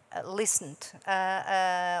listened.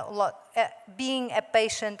 Being a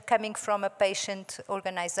patient, coming from a patient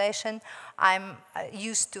organization, I'm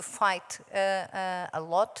used to fight a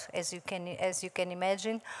lot, as you can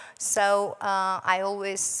imagine. So I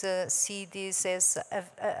always see this as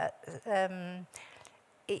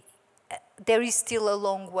there is still a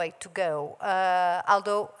long way to go,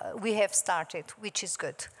 although we have started, which is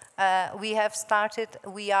good. We have started,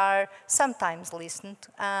 we are sometimes listened,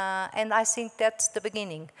 and I think that's the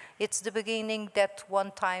beginning. It's the beginning that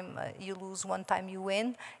one time you lose, one time you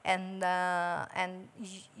win, and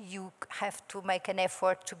you have to make an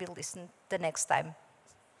effort to be listened the next time.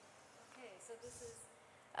 Okay, so this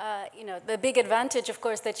is, you know, the big advantage, of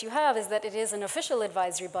course, that you have is that it is an official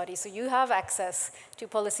advisory body, so you have access to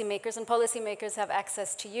policymakers, and policymakers have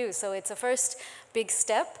access to you, so it's a first big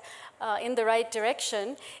step in the right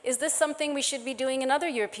direction. Is this something we should be doing in other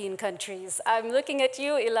European countries? I'm looking at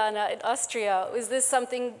you, Ilana, in Austria. Is this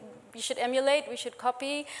something we should emulate, we should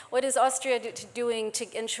copy? What is Austria doing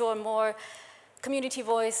to ensure more community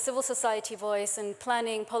voice, civil society voice, and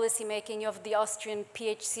planning, policy making? You have the Austrian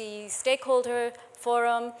PHC stakeholder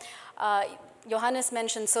forum. Johannes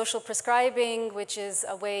mentioned social prescribing, which is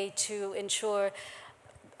a way to ensure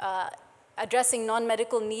addressing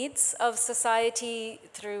non-medical needs of society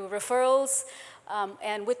through referrals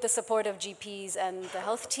and with the support of GPs and the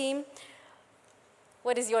health team.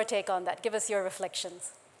 What is your take on that? Give us your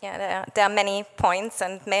reflections. Yeah, there are many points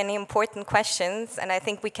and many important questions, and I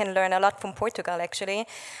think we can learn a lot from Portugal, actually.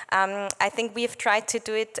 I think we've tried to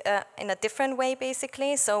do it in a different way,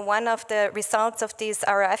 basically. So one of the results of these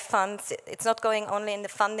RRF funds, it's not going only in the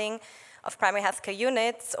funding of primary healthcare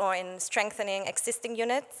units or in strengthening existing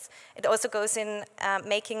units. It also goes in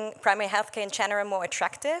making primary healthcare in general more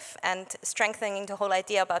attractive and strengthening the whole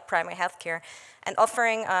idea about primary healthcare and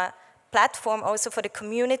offering a platform also for the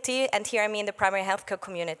community, and here I mean the primary healthcare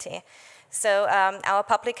community. So our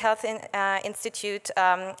Public Health Institute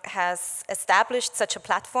has established such a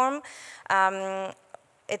platform.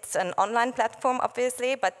 It's an online platform,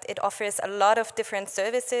 obviously, but it offers a lot of different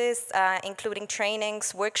services, including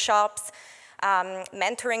trainings, workshops,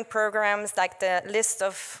 mentoring programs. Like the list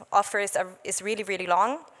of offers is really, really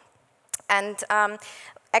long. And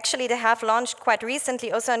actually, they have launched quite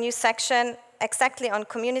recently also a new section exactly on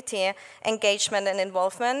community engagement and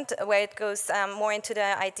involvement, where it goes more into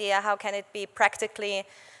the idea how can it be practically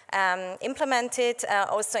implemented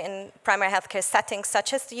also in primary healthcare settings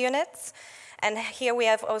such as the units. And here we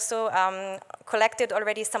have also collected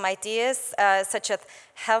already some ideas, such as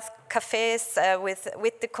health cafes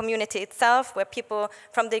with the community itself, where people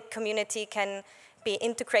from the community can be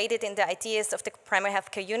integrated in the ideas of the primary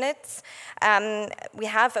healthcare units. We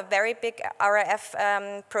have a very big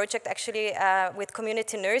RRF project actually with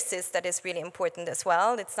community nurses that is really important as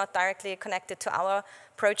well. It's not directly connected to our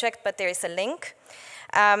project, but there is a link.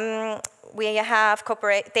 We have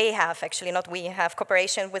they have actually, not we, have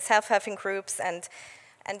cooperation with self-helping groups, and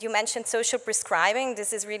you mentioned social prescribing.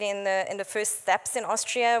 This is really in the first steps in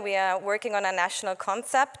Austria. We are working on a national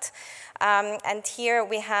concept, and here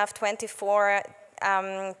we have 24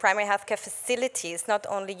 primary healthcare facilities, not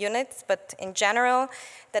only units, but in general,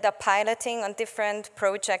 that are piloting on different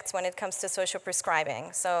projects when it comes to social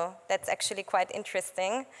prescribing. So that's actually quite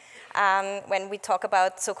interesting. When we talk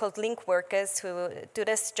about so-called link workers who do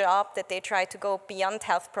this job, that they try to go beyond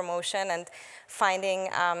health promotion and finding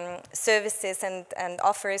services and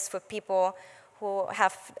offers for people who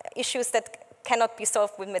have issues that cannot be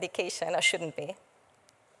solved with medication or shouldn't be.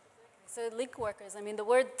 So link workers, I mean, the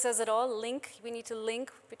word says it all, link. We need to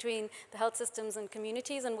link between the health systems and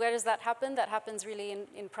communities. And where does that happen? That happens really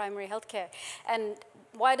in primary healthcare. And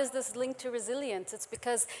why does this link to resilience? It's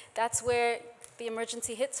because that's where the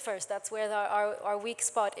emergency hits first. That's where our weak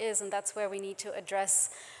spot is, and that's where we need to address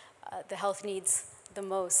the health needs the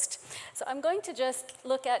most. So I'm going to just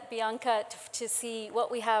look at Bianca to see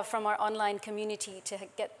what we have from our online community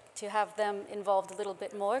to have them involved a little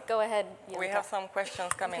bit more. Go ahead, Bianca. We have some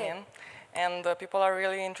questions coming in, and people are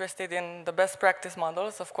really interested in the best practice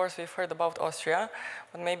models. Of course, we've heard about Austria,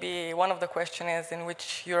 but maybe one of the questions is in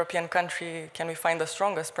which European country can we find the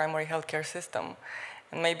strongest primary healthcare system?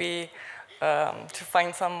 And maybe to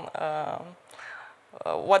find some,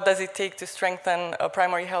 what does it take to strengthen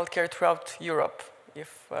primary healthcare throughout Europe?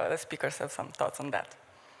 If the speakers have some thoughts on that.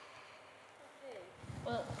 Okay.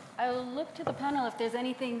 Well, I'll look to the panel if there's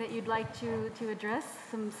anything that you'd like to address,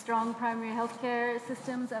 some strong primary healthcare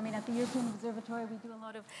systems. I mean, at the European Observatory, we do a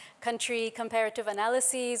lot of country comparative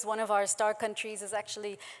analyses. One of our star countries is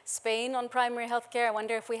actually Spain on primary healthcare. I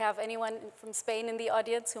wonder if we have anyone from Spain in the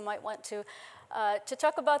audience who might want to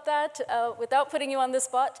talk about that without putting you on the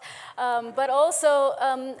spot, but also,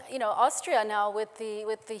 you know, Austria now with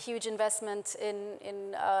the huge investment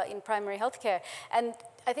in primary healthcare. And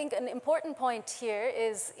I think an important point here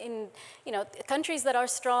is in, you know, countries that are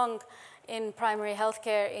strong in primary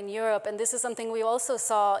healthcare in Europe, and this is something we also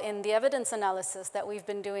saw in the evidence analysis that we've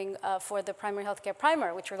been doing for the primary healthcare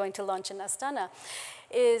primer, which we're going to launch in Astana,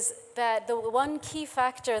 is that the one key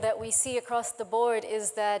factor that we see across the board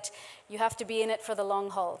is that you have to be in it for the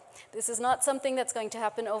long haul. This is not something that's going to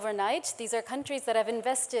happen overnight. These are countries that have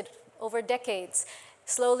invested over decades,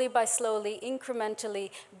 slowly by slowly,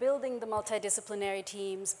 incrementally, building the multidisciplinary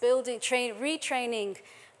teams, retraining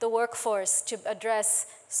the workforce to address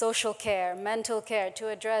social care, mental care, to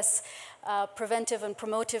address preventive and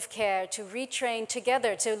promotive care, to retrain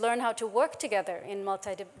together, to learn how to work together in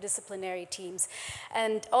multidisciplinary teams.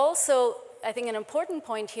 And also, I think an important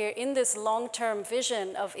point here in this long-term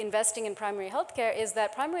vision of investing in primary healthcare is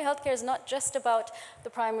that primary healthcare is not just about the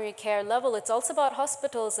primary care level, it's also about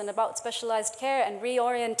hospitals and about specialized care and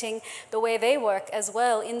reorienting the way they work as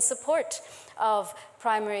well in support of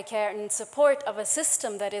primary care and in support of a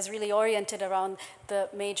system that is really oriented around the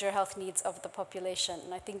major health needs of the population.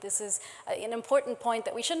 And I think this is an important point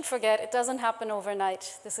that we shouldn't forget. It doesn't happen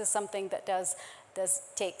overnight. This is something that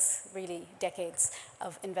takes really decades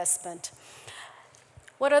of investment.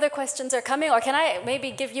 What other questions are coming? Or can I maybe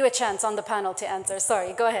give you a chance on the panel to answer?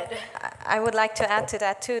 Sorry, go ahead. I would like to add to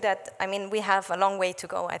that too, that, I mean, we have a long way to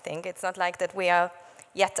go, I think. It's not like that we are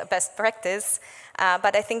yet a best practice,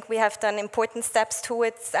 but I think we have done important steps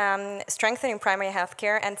towards strengthening primary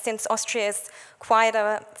healthcare, and since Austria is quite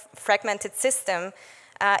a fragmented system,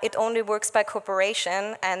 it only works by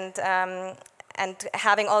cooperation and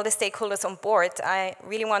having all the stakeholders on board. I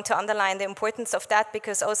really want to underline the importance of that,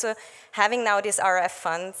 because also having now these RF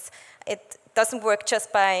funds, it doesn't work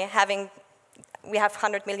just by having, we have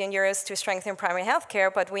 100 million euros to strengthen primary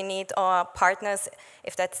healthcare, but we need our partners,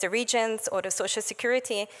 if that's the regions or the social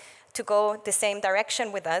security, to go the same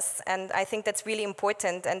direction with us. And I think that's really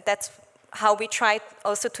important, and that's how we try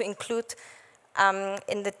also to include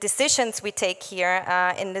in the decisions we take here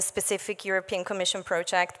in the specific European Commission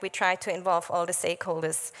project, we try to involve all the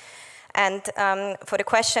stakeholders. And for the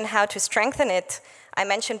question how to strengthen it, I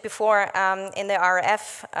mentioned before in the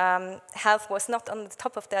RF, health was not on the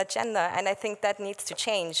top of the agenda, and I think that needs to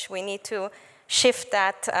change. We need to shift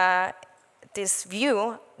that, this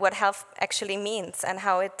view, what health actually means and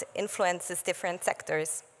how it influences different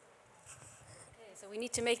sectors. We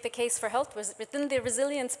need to make the case for health within the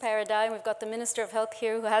resilience paradigm. We've got the Minister of Health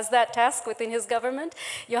here who has that task within his government.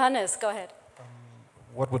 Johannes, go ahead.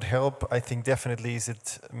 What would help, I think, definitely is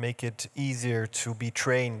make it easier to be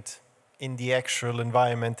trained in the actual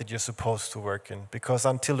environment that you're supposed to work in. Because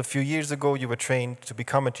until a few years ago, you were trained to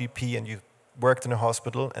become a GP and you worked in a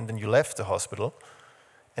hospital, and then you left the hospital,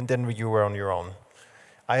 and then you were on your own.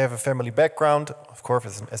 I have a family background, of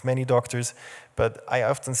course, as many doctors, but I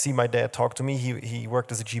often see my dad talk to me. He worked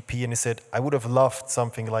as a GP, and he said, I would have loved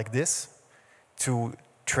something like this to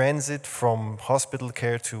transit from hospital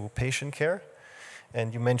care to patient care.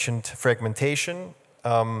 And you mentioned fragmentation.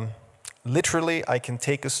 literally, I can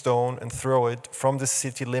take a stone and throw it from the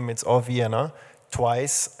city limits of Vienna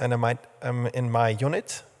twice, and I'm in my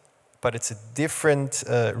unit, but it's a different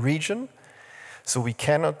region. So we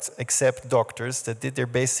cannot accept doctors that did their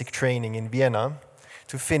basic training in Vienna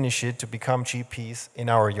to finish it to become GPs in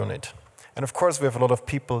our unit. And of course, we have a lot of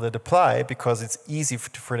people that apply because it's easy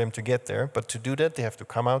for them to get there. But to do that, they have to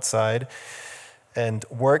come outside and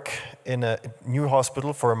work in a new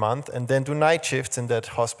hospital for a month and then do night shifts in that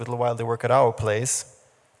hospital while they work at our place.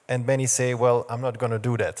 And many say, well, I'm not going to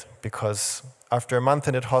do that because after a month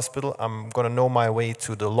in that hospital, I'm going to know my way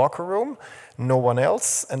to the locker room, no one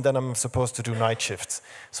else, and then I'm supposed to do night shifts.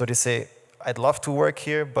 So they say, I'd love to work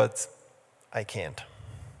here, but I can't.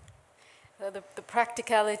 The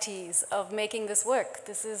practicalities of making this work.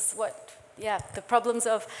 This is what, the problems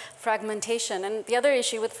of fragmentation. And the other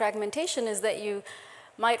issue with fragmentation is that you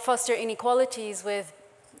might foster inequalities with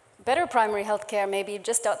better primary health care, maybe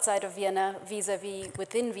just outside of Vienna, vis-a-vis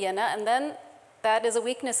within Vienna, and then that is a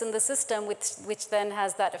weakness in the system, which then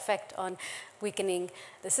has that effect on weakening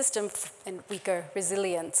the system and weaker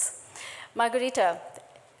resilience. Margarita,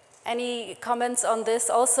 any comments on this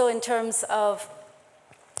also in terms of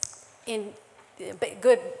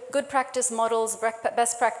good practice models,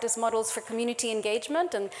 best practice models for community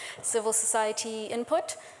engagement and civil society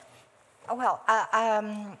input? Well,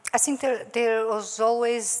 I think there was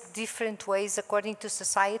always different ways according to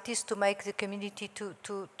societies to make the community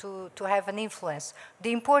to have an influence.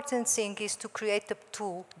 The important thing is to create a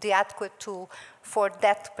tool, the adequate tool for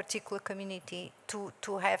that particular community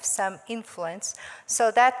to have some influence so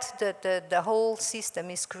that the whole system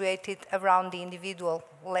is created around the individual.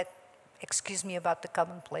 Excuse me about the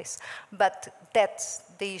commonplace, but that's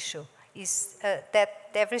the issue. Is that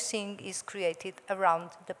everything is created around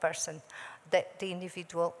the person, the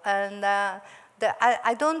individual. And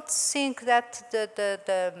I don't think that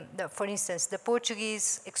for instance, the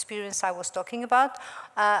Portuguese experience I was talking about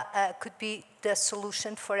could be the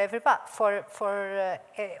solution for everybody, for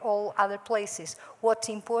all other places. What's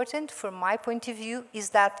important, from my point of view, is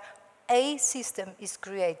that a system is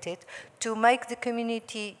created to make the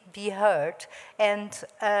community be heard and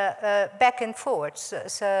back and forth.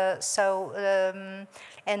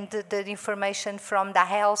 And the information from the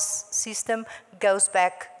health system goes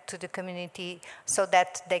back to the community so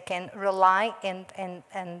that they can rely and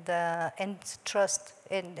trust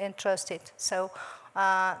it. So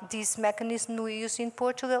this mechanism we use in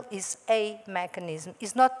Portugal is a mechanism.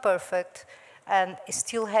 It's not perfect and it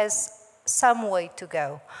still has some way to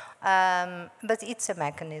go. But it's a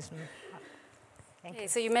mechanism. Okay,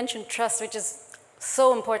 so you mentioned trust, which is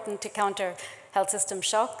so important to counter health system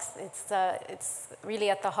shocks. It's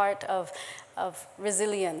really at the heart of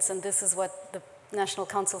resilience, and this is what the National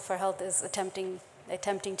Council for Health is attempting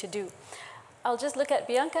to do. I'll just look at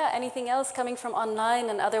Bianca. Anything else coming from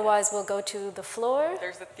online, and otherwise we'll go to the floor.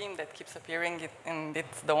 There's a theme that keeps appearing, and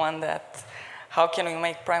it's the one that how can we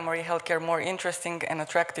make primary healthcare more interesting and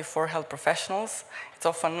attractive for health professionals? It's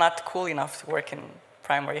often not cool enough to work in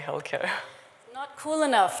primary healthcare. Not cool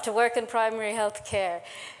enough to work in primary healthcare.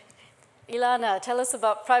 Ilana, tell us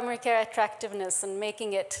about primary care attractiveness and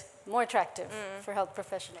making it more attractive for health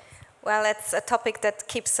professionals. Well, it's a topic that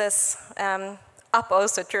keeps us up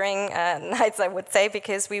also during nights, I would say,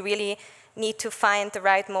 because we really need to find the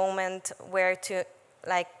right moment where to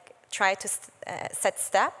try to set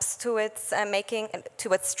steps towards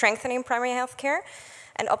towards strengthening primary healthcare.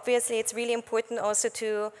 And obviously, it's really important also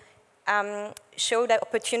to show the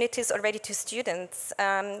opportunities already to students.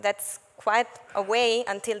 That's quite a way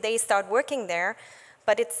until they start working there,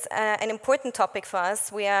 but it's an important topic for us.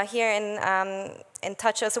 We are here in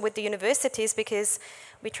touch also with the universities because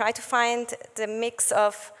we try to find the mix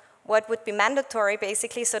of what would be mandatory,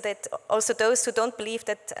 basically, so that also those who don't believe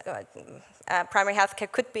that primary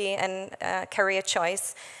healthcare could be a career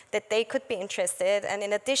choice, that they could be interested, and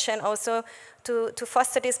in addition also to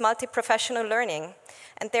foster this multi-professional learning.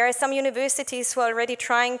 And there are some universities who are already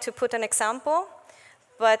trying to put an example,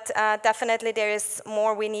 but definitely there is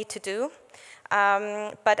more we need to do.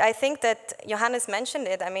 But I think that Johannes mentioned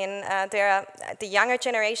it. I mean, the younger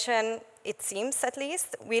generation, it seems at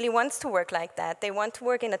least, really wants to work like that. They want to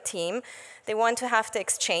work in a team. They want to have the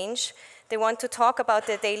exchange. They want to talk about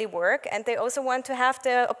their daily work, and they also want to have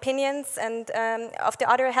the opinions and of the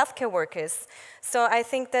other healthcare workers. So I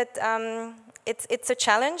think that it's a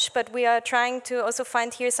challenge, but we are trying to also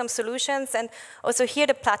find here some solutions, and also here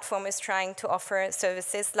the platform is trying to offer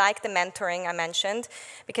services like the mentoring I mentioned,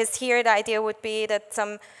 because here the idea would be that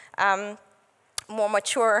some more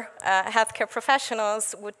mature healthcare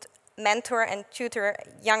professionals would mentor and tutor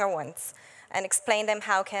younger ones. and explain them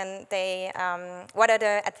how can they, what are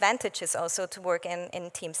the advantages also to work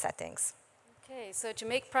in team settings. Okay, so to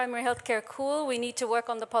make primary healthcare cool, we need to work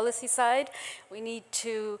on the policy side. We need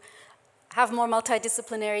to have more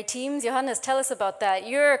multidisciplinary teams. Johannes, tell us about that.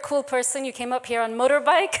 You're a cool person. You came up here on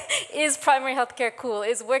motorbike. Is primary healthcare cool?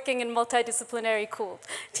 Is working in multidisciplinary cool?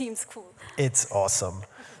 Teams cool? It's awesome.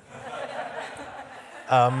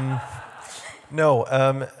 Well,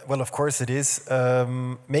 of course it is.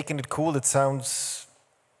 Making it cool, it sounds,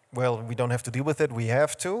 well, we don't have to deal with it, we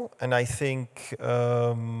have to. And I think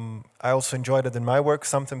I also enjoyed it in my work.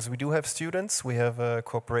 Sometimes we do have students, we have a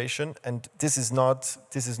cooperation, and this is not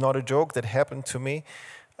a joke that happened to me.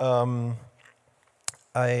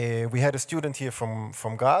 We had a student here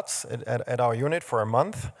from Graz at our unit for a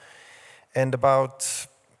month, and about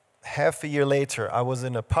half a year later, I was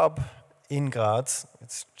in a pub in Graz.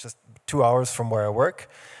 It's just 2 hours from where I work,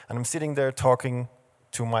 and I'm sitting there talking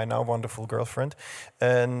to my now wonderful girlfriend,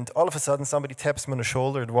 and all of a sudden somebody taps me on the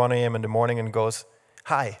shoulder at 1 a.m. in the morning and goes,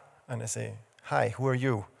 "Hi," and I say, "Hi, who are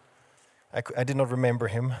you?" I did not remember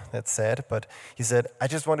him, that's sad, but he said, "I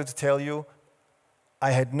just wanted to tell you,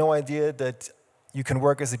 I had no idea that you can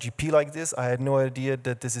work as a GP like this. I had no idea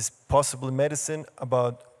that this is possible in medicine.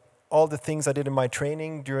 About all the things I did in my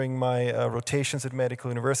training during my rotations at medical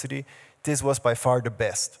university, this was by far the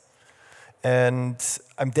best. And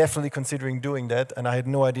I'm definitely considering doing that, and I had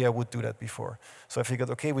no idea I would do that before." So I figured,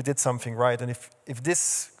 okay, we did something right, and if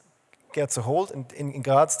this gets a hold, and in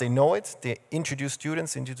Graz they know it, they introduce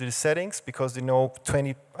students into the settings because they know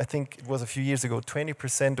I think it was a few years ago,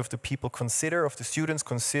 20% of the people of the students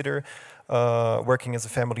consider working as a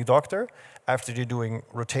family doctor. After they're doing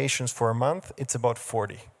rotations for a month, it's about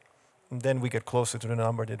 40. And then we get closer to the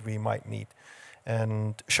number that we might need.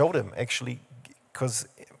 And show them, actually, because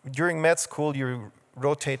during med school, you're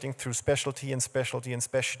rotating through specialty and specialty and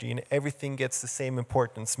specialty, and everything gets the same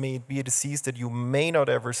importance. May it be a disease that you may not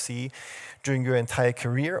ever see during your entire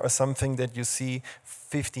career, or something that you see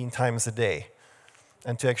 15 times a day.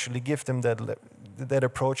 And to actually give them that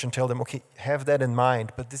approach and tell them, okay, have that in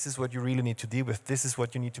mind, but this is what you really need to deal with. This is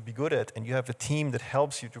what you need to be good at. And you have a team that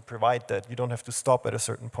helps you to provide that. You don't have to stop at a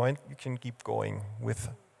certain point. You can keep going with,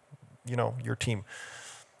 your team.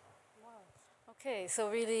 Okay, so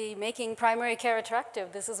really making primary care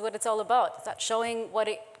attractive. This is what it's all about. It's about showing what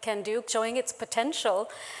it can do, showing its potential,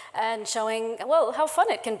 and showing, well, how fun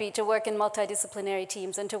it can be to work in multidisciplinary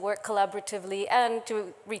teams and to work collaboratively and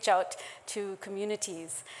to reach out to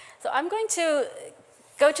communities. So I'm going to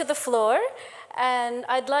go to the floor, and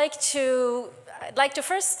I'd like to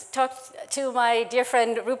first talk to my dear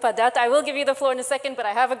friend Rupa Dutt. I will give you the floor in a second, but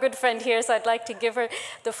I have a good friend here, so I'd like to give her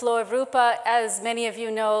the floor. Rupa, as many of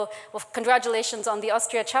you know, well, congratulations on the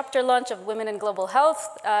Austria chapter launch of Women in Global Health,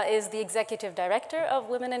 is the executive director of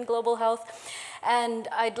Women in Global Health. And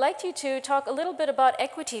I'd like you to talk a little bit about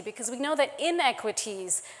equity, because we know that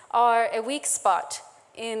inequities are a weak spot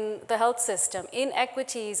in the health system.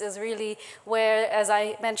 Inequities is really where, as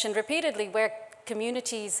I mentioned repeatedly, where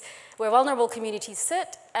vulnerable communities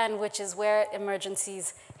sit, and which is where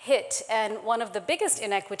emergencies hit. And one of the biggest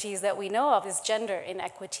inequities that we know of is gender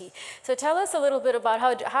inequity. So tell us a little bit about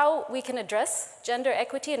how we can address gender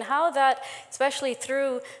equity, and how that, especially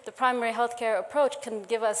through the primary healthcare approach, can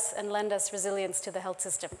give us and lend us resilience to the health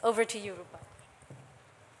system. Over to you, Rupa.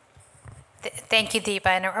 Thank you, Deepa,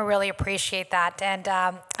 and I really appreciate that. And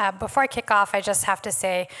before I kick off, I just have to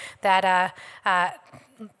say that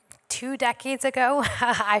 2 decades ago,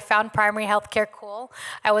 I found primary healthcare cool.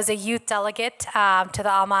 I was a youth delegate to the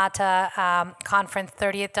Alma-Ata conference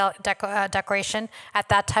 30th Declaration. At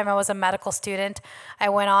that time, I was a medical student. I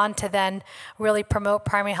went on to then really promote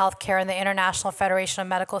primary healthcare in the International Federation of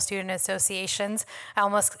Medical Student Associations. I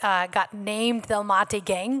almost got named the Almaty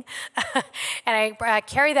Gang, and I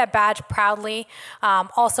carry that badge proudly.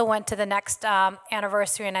 Also went to the next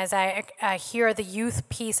anniversary, and as I hear the youth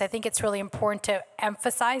piece, I think it's really important to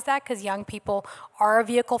emphasize that, because young people are a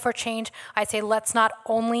vehicle for change. I'd say let's not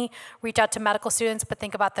only reach out to medical students, but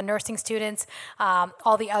think about the nursing students,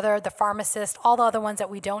 the pharmacists, all the other ones that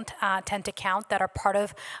we don't tend to count that are part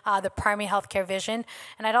of the primary healthcare vision.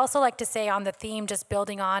 And I'd also like to say on the theme, just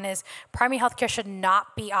building on, is primary healthcare should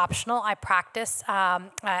not be optional. I practice,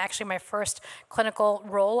 actually my first clinical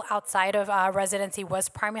role outside of residency was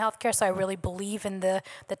primary healthcare, so I really believe in the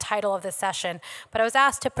title of the session. But I was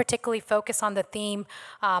asked to particularly focus on the theme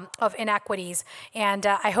of inequities. And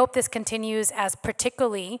I hope this continues as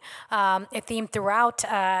particularly a theme throughout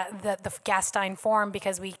the Gastein Forum,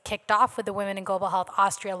 because we kicked off with the Women in Global Health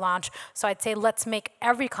Austria launch. So I'd say let's make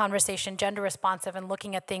every conversation gender responsive and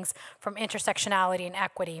looking at things from intersectionality and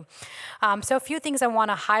equity. So a few things I want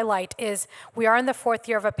to highlight is we are in the 4th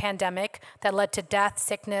year of a pandemic that led to death,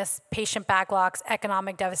 sickness, patient backlogs,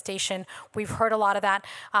 economic devastation. We've heard a lot of that.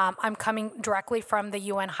 I'm coming directly from the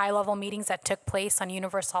UN high-level meetings that took place on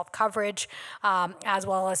universal health coverage, as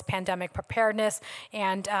well as pandemic preparedness.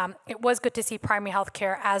 And it was good to see primary health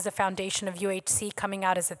care as the foundation of UHC coming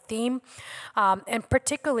out as a theme. And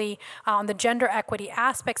particularly on the gender equity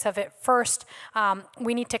aspects of it, first,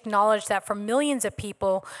 we need to acknowledge that for millions of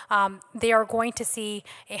people, they are going to see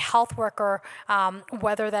a health worker,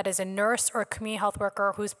 whether that is a nurse or a community health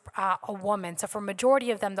worker who's a woman. So for a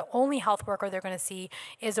majority of them, the only health worker they're going to see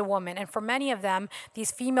is a woman. And for many of them,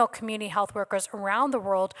 these female community health workers around the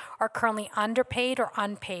world are currently underpaid or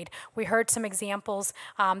unpaid. We heard some examples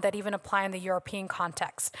that even apply in the European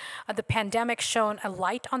context. The pandemic shone a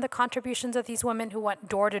light on the contributions of these women who went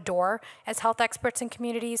door to door as health experts in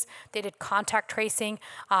communities. They did contact tracing,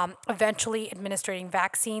 eventually administering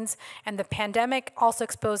vaccines. And the pandemic also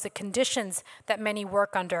exposed the conditions that many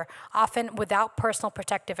work under, often without personal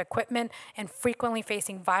protective equipment and frequently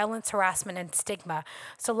facing violence, harassment, and stigma.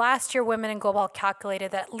 So last year, Women in Global Health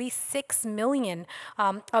calculated that at least 6 million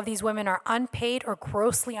of these women are unpaid or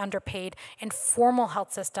grossly underpaid in formal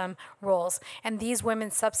health system roles. And these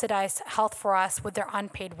women subsidize health for us with their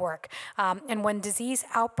unpaid work. And when disease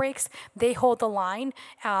outbreaks, they hold the line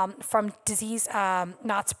from disease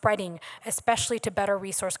not spreading, especially to better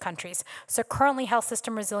resource countries. So currently, health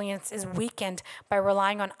system resilience is weakened by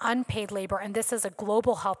relying on unpaid labor, and this is a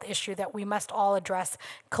global health issue that we must all address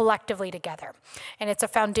collectively together. And it's a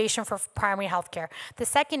foundation for primary health care. The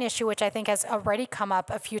second issue, which I think has already come up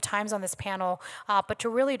a few times on this panel, but to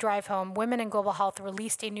really drive home, Women in Global Health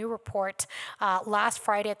released a new report last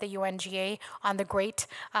Friday at the UNGA on the Great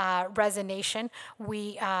Resignation.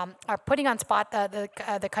 We are putting on spot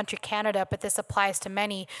the country Canada, but this applies to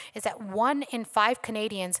many, is that 1 in 5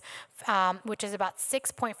 Canadians, which is about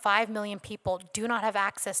 6.5 million people, do not have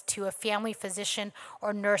access to a family physician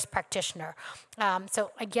or nurse practitioner.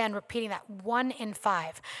 So again, repeating that, 1 in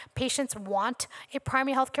 5. Patients want a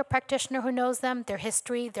primary healthcare practitioner who knows them, their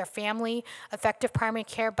history, their family, effective primary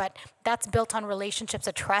care, but that's built on relationships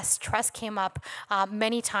of trust. Trust came up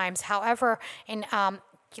many times. However, in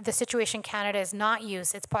the situation Canada is not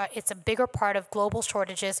used. It's a bigger part of global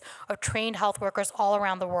shortages of trained health workers all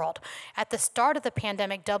around the world. At the start of the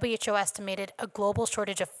pandemic, WHO estimated a global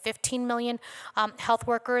shortage of 15 million health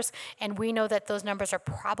workers, and we know that those numbers are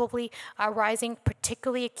probably rising,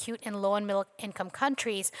 particularly acute in low and middle income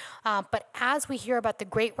countries. But as we hear about the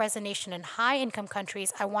Great Resignation in high income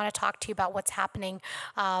countries, I want to talk to you about what's happening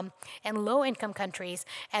in low income countries,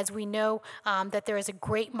 as we know that there is a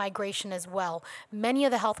great migration as well. Many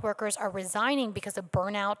of the health workers are resigning because of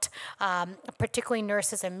burnout, particularly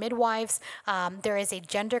nurses and midwives. There is a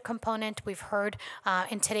gender component. We've heard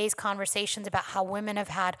in today's conversations about how women have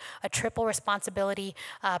had a triple responsibility,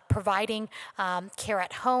 providing care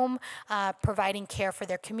at home, providing care for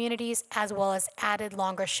their communities, as well as added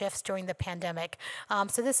longer shifts during the pandemic.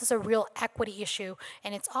 So this is a real equity issue,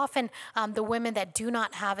 and it's often the women that do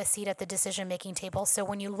not have a seat at the decision-making table. So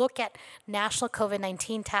when you look at national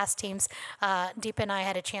COVID-19 task teams, Deepa and I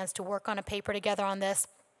had a chance to work on a paper together on this.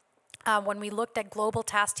 When we looked at global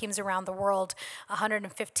task teams around the world,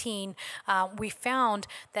 115, we found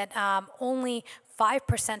that only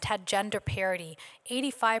 5% had gender parity.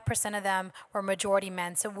 85% of them were majority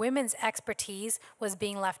men. So women's expertise was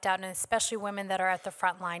being left out, and especially women that are at the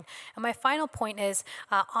front line. And my final point is,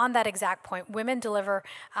 on that exact point, women deliver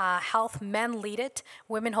health, men lead it.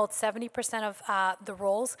 Women hold 70% of the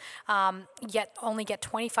roles, yet only get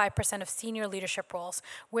 25% of senior leadership roles.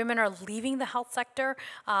 Women are leaving the health sector.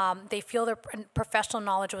 They feel their professional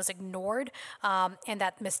knowledge was ignored, and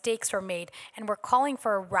that mistakes were made. And we're calling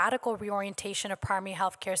for a radical reorientation of primary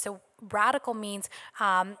health care. So radical means,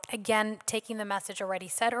 again, taking the message already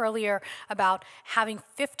said earlier about having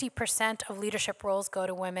 50% of leadership roles go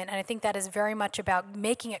to women. And I think that is very much about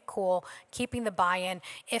making it cool, keeping the buy-in.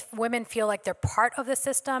 If women feel like they're part of the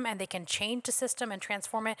system and they can change the system and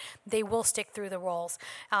transform it, they will stick through the roles.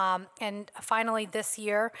 And finally, this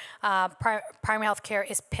year, primary health care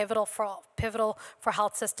is pivotal for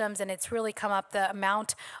health systems, and it's really come up the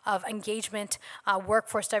amount of engagement,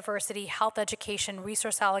 workforce diversity, health education,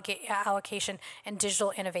 resource allocation, and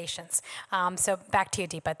digital innovations. So back to you,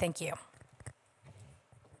 Deepa. Thank you.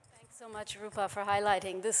 Thanks so much, Rupa, for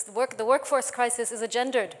highlighting this. The workforce crisis is a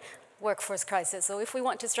gendered workforce crisis. So if we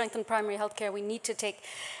want to strengthen primary healthcare, we need to take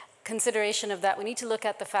consideration of that. We need to look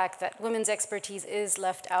at the fact that women's expertise is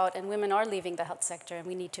left out and women are leaving the health sector, and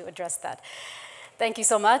we need to address that. Thank you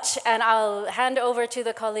so much. And I'll hand over to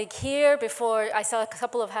the colleague here. Before I saw a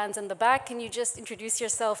couple of hands in the back, can you just introduce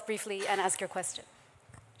yourself briefly and ask your question?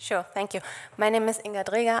 Sure, thank you. My name is Inga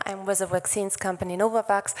Dreger. I'm with the vaccines company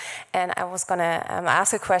Novavax, and I was going to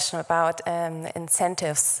ask a question about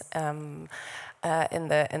incentives in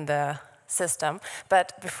the system.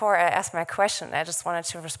 But before I ask my question, I just wanted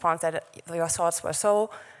to respond that your thoughts were so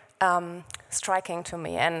striking to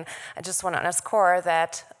me, and I just want to underscore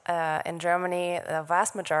that in Germany, the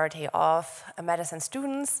vast majority of medicine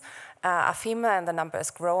students are female, and the number is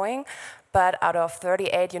growing. But out of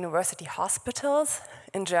 38 university hospitals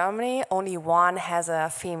in Germany, only one has a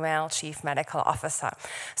female chief medical officer.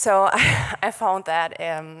 So I found that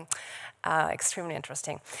extremely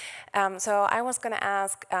interesting. So I was going to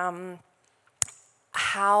ask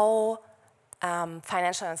how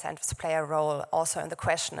financial incentives play a role also in the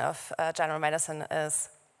question of general medicine is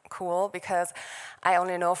cool, because I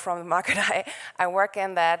only know from the market I work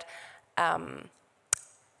in that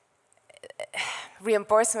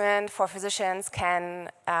reimbursement for physicians can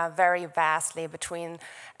vary vastly between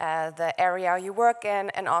the area you work in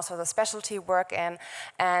and also the specialty you work in.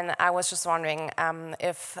 And I was just wondering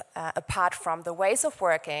if, apart from the ways of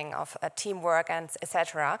working, of teamwork and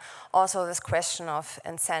etc., also this question of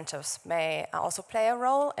incentives may also play a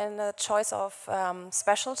role in the choice of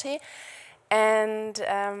specialty. And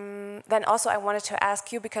then also I wanted to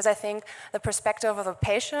ask you, because I think the perspective of the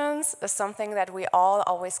patients is something that we all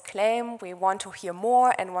always claim. We want to hear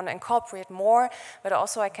more and want to incorporate more, but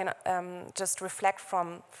also I can just reflect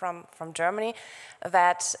from Germany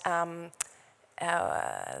that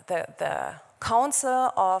the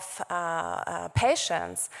council of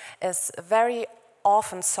patients is very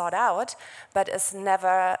often sought out, but is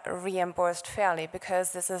never reimbursed fairly,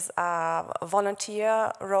 because this is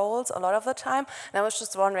volunteer roles a lot of the time. And I was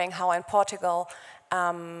just wondering how in Portugal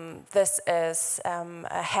this is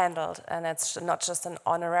handled, and it's not just an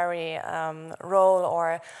honorary role,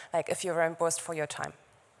 or like if you're reimbursed for your time.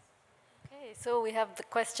 So we have the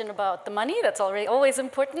question about the money, that's always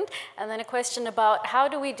important, and then a question about how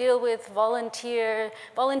do we deal with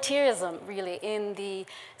volunteerism, really, in the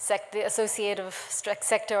associative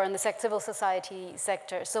sector and the civil society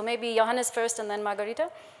sector. So maybe Johannes first, and then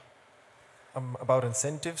Margarita. About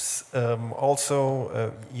incentives,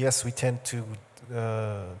 yes, we tend to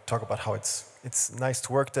talk about how it's nice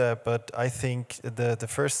to work there, but I think the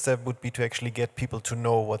first step would be to actually get people to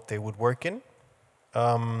know what they would work in.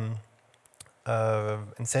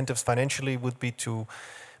 Incentives financially would be to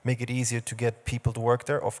make it easier to get people to work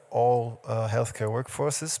there of all healthcare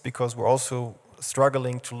workforces, because we're also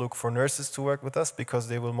struggling to look for nurses to work with us, because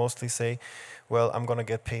they will mostly say, well, I'm going to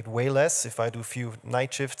get paid way less. If I do a few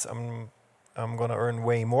night shifts, I'm going to earn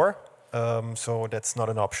way more. So that's not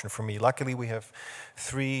an option for me. Luckily, we have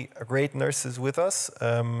 3 great nurses with us. 2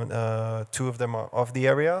 of them are of the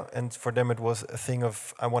area, and for them it was a thing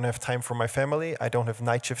of, I want to have time for my family. I don't have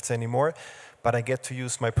night shifts anymore, but I get to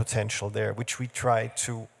use my potential there, which we try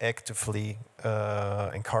to actively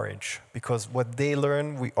encourage, because what they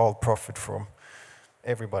learn, we all profit from.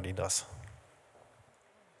 Everybody does.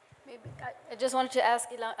 Maybe I just wanted to ask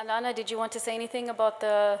Ilana, did you want to say anything about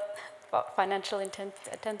financial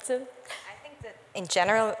intensive? I think that in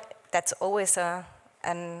general, that's always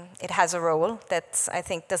it has a role. That I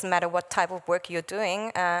think doesn't matter what type of work you're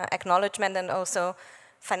doing. Acknowledgement and also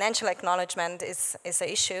financial acknowledgement is an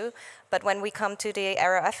issue. But when we come to the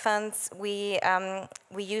RRF funds, we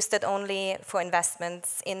use that only for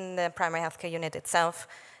investments in the primary healthcare unit itself.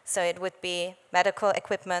 So it would be medical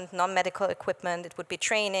equipment, non-medical equipment, it would be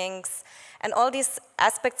trainings, and all these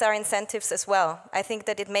aspects are incentives as well. I think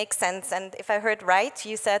that it makes sense, and if I heard right,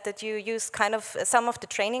 you said that you use kind of some of the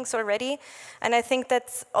trainings already, and I think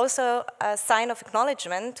that's also a sign of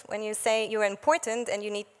acknowledgement when you say you're important and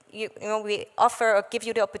we offer or give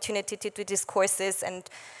you the opportunity to do these courses and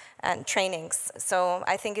trainings. So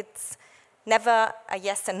I think it's never a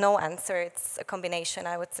yes and no answer, it's a combination,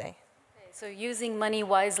 I would say. So using money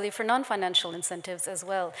wisely for non-financial incentives as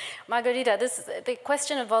well. Margarita, the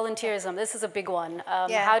question of volunteerism, this is a big one.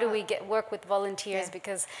 How do we work with volunteers?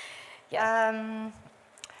 Because,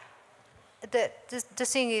 the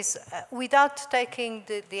thing is, without taking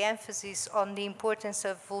the emphasis on the importance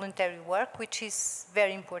of voluntary work, which is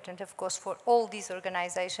very important, of course, for all these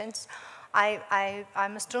organizations,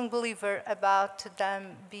 I'm a strong believer about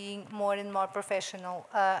them being more and more professional,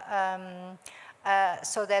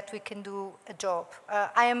 so that we can do a job.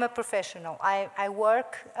 I am a professional. I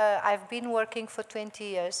work, I've been working for 20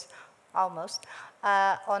 years almost,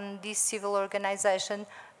 on this civil organization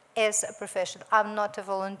as a professional. I'm not a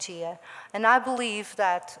volunteer. And I believe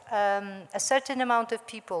that a certain amount of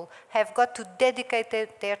people have got to dedicate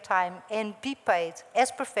their time and be paid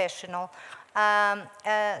as professional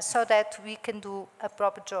so that we can do a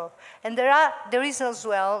proper job. And there is as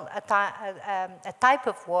well a type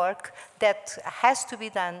of work that has to be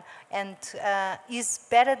done and is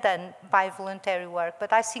better done by voluntary work.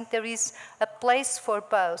 But I think there is a place for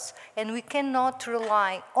both, and we cannot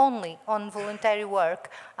rely only on voluntary work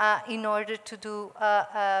in order to do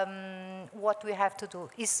what we have to do.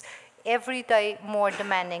 It's every day more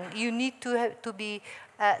demanding. You need to be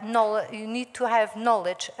you need to have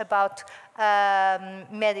knowledge about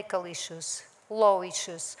medical issues, law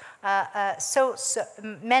issues, so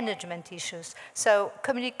management issues, so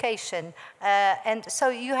communication, and so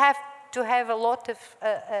you have to have a lot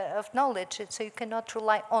of knowledge, and so you cannot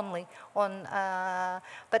rely only on,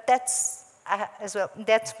 but that's as well,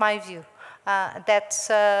 that's my view.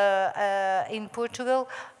 That's in Portugal,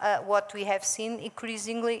 what we have seen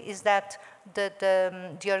increasingly is that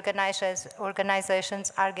the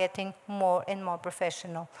organizations are getting more and more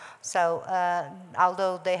professional. So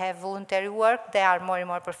although they have voluntary work, they are more and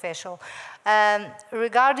more professional.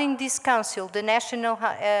 Regarding this council, the National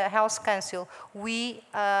Health Council, we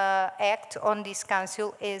act on this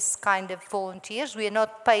council as kind of volunteers. We are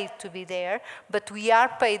not paid to be there, but we are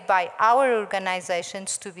paid by our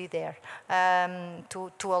organizations to be there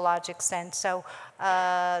to a large extent. So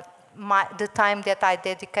the time that I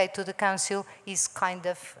dedicate to the council is kind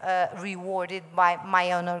of rewarded by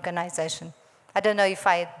my own organization. I don't know if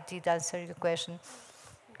I did answer your question.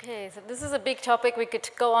 Okay, so this is a big topic. We could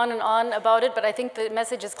go on and on about it, but I think the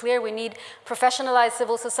message is clear. We need professionalized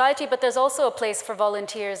civil society, but there's also a place for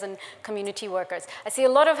volunteers and community workers. I see a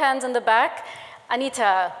lot of hands in the back.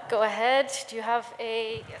 Anita, go ahead. Do you have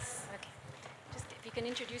a, yes, okay. Just if you can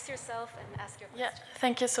introduce yourself and ask your question. Yeah,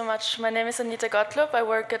 thank you so much. My name is Anita Gottlob. I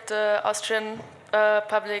work at the Austrian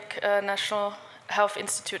Public National Health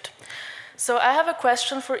Institute. So I have a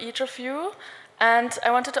question for each of you. And I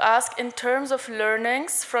wanted to ask, in terms of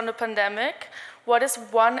learnings from the pandemic, what is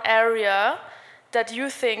one area that you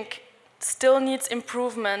think still needs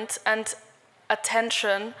improvement and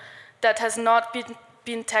attention that has not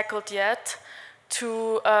been tackled yet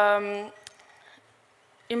to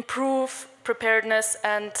improve preparedness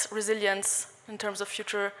and resilience in terms of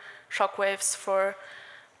future shockwaves for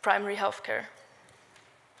primary healthcare?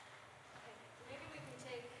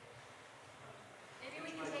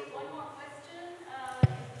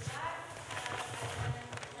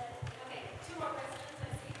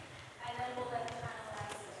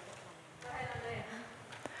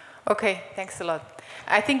 Okay, thanks a lot.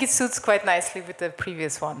 I think it suits quite nicely with the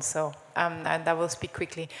previous one, so and I will speak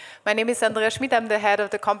quickly. My name is Andrea Schmidt. I'm the head of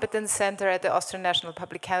the Competence Center at the Austrian National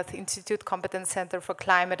Public Health Institute, Competence Center for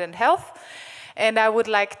Climate and Health. And I would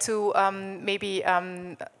like to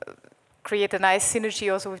create a nice synergy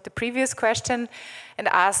also with the previous question and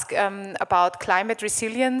ask about climate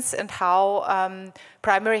resilience and how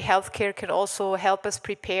primary healthcare can also help us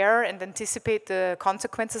prepare and anticipate the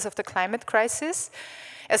consequences of the climate crisis,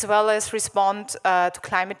 as well as respond to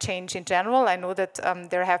climate change in general. I know that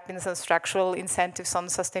there have been some structural incentives on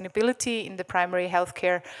sustainability in the primary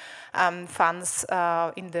healthcare funds,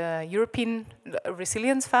 in the European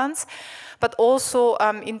resilience funds, but also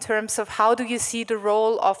in terms of how do you see the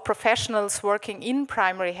role of professionals working in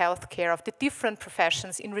primary healthcare, of the different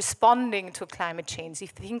professions in responding to climate change.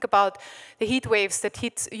 If you think about the heat waves that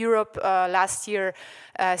hit Europe last year,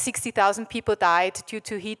 60,000 people died due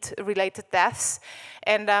to heat-related deaths.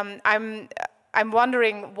 And I'm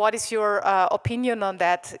wondering, what is your opinion on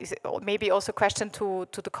that? Maybe also a question to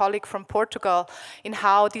the colleague from Portugal, in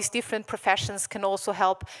how these different professions can also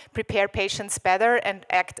help prepare patients better and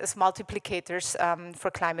act as multiplicators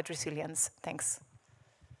for climate resilience. Thanks.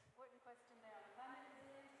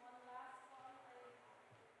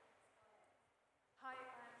 Hi,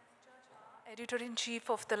 I'm Editor-in-Chief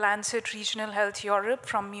of the Lancet Regional Health Europe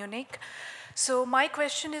from Munich. So my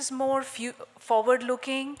question is more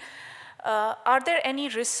forward-looking. Are there any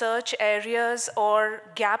research areas or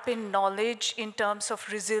gap in knowledge in terms of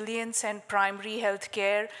resilience and primary health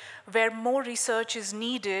care where more research is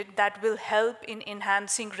needed that will help in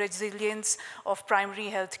enhancing resilience of primary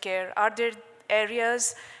health care? Are there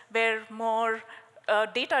areas where more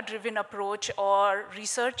data-driven approach or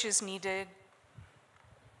research is needed?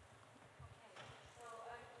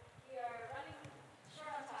 We are running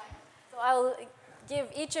short on time, so I'll give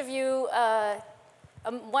each of you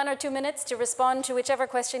 1 or 2 minutes to respond to whichever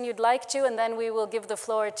question you'd like to, and then we will give the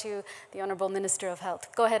floor to the Honorable Minister of Health.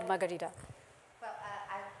 Go ahead, Margarita. Well,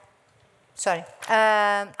 Sorry,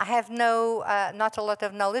 I have not a lot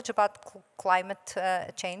of knowledge about climate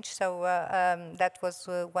change, so that was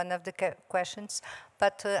one of the questions.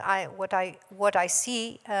 But what I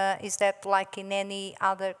see is that, like in any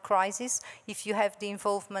other crisis, if you have the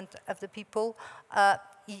involvement of the people,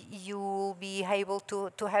 you will be able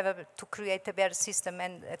to create a better system.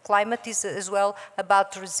 And climate is as well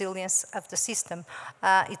about the resilience of the system.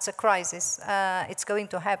 It's a crisis. It's going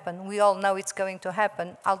to happen. We all know it's going to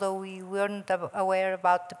happen, although we weren't aware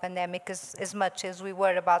about the pandemic as much as we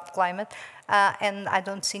were about climate. And I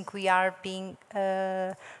don't think we are being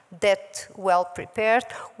that well prepared,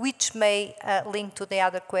 which may link to the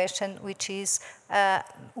other question, which is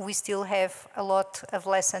we still have a lot of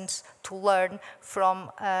lessons to learn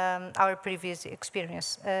from our previous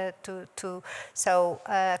experience. So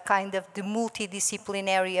kind of the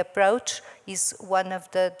multidisciplinary approach is one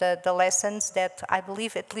of the lessons that I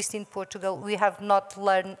believe, at least in Portugal, we have not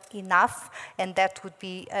learned enough, and that would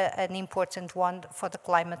be an important one for the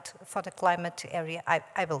climate area,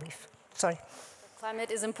 I believe. Sorry.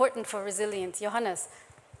 Climate is important for resilience. Johannes.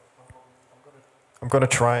 I'm going to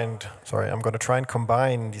try and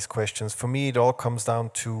combine these questions. For me, it all comes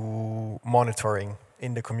down to monitoring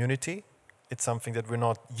in the community. It's something that we're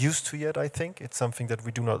not used to yet, I think. It's something that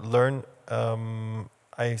we do not learn.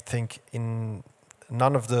 I think in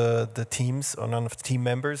none of the teams or none of the team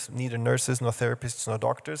members, neither nurses, nor therapists, nor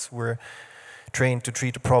doctors, were trained to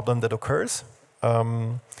treat a problem that occurs.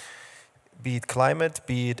 Be it climate,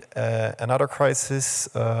 be it another crisis,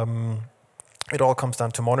 it all comes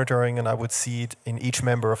down to monitoring, and I would see it in each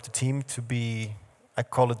member of the team to be, I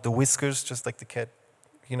call it the whiskers, just like the cat,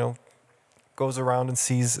 goes around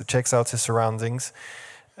and checks out his surroundings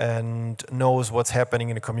and knows what's happening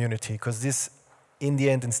in the community, because this, in the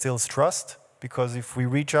end, instills trust. Because if we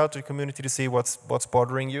reach out to the community to see what's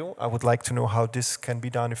bothering you, I would like to know how this can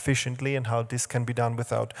be done efficiently and how this can be done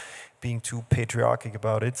without being too patriarchic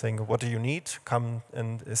about it, saying, what do you need? Come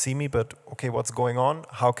and see me, but okay, what's going on?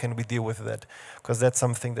 How can we deal with that? Because that's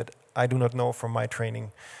something that I do not know from my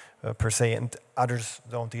training per se, and others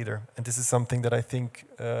don't either. And this is something that I think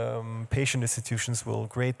patient institutions will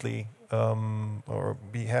greatly or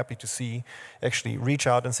be happy to see, actually reach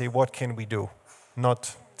out and say, what can we do?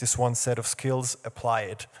 Not this one set of skills, apply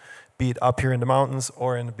it. Be it up here in the mountains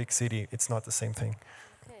or in a big city, it's not the same thing.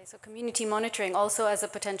 Okay, so community monitoring also as a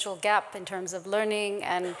potential gap in terms of learning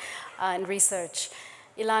and research.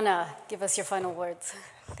 Ilana, give us your final words.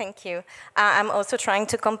 Thank you. I'm also trying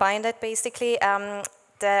to combine that basically.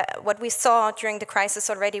 What we saw during the crisis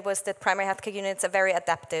already was that primary healthcare units are very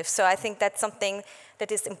adaptive. So I think that's something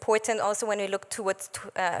that is important also when we look towards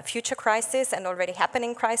future crises and already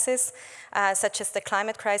happening crises, such as the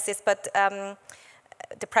climate crisis. But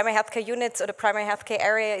the primary healthcare units or the primary healthcare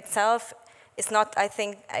area itself is not, I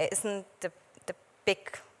think, isn't the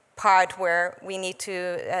big part where we need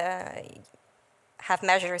to have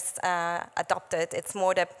measures adopted. It's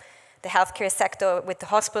more the healthcare sector with the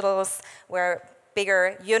hospitals where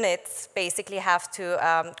bigger units basically have to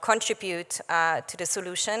contribute to the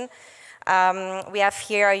solution. We have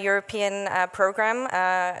here a European program,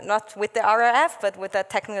 not with the RRF, but with a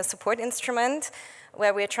technical support instrument,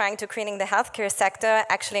 where we're trying to greening the healthcare sector,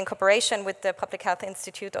 actually in cooperation with the Public Health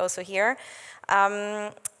Institute also here.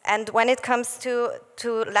 And when it comes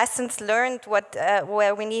to lessons learned,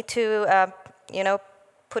 where we need to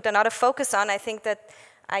put another focus on, I think that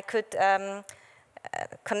I could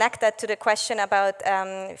connect that to the question about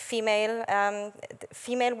female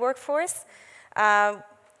workforce.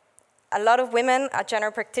 A lot of women are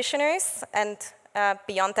general practitioners, and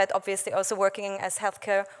beyond that, obviously, also working as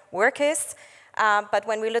healthcare workers. But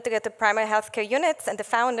when we look at the primary healthcare units and the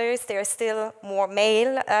founders, there are still more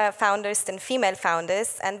male founders than female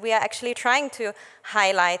founders, and we are actually trying to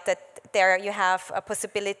highlight that there you have a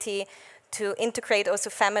possibility to integrate also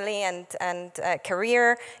family and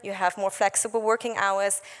career. You have more flexible working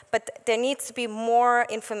hours, but there needs to be more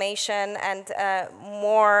information and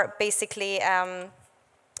more basically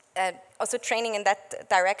also training in that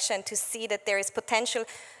direction to see that there is potential.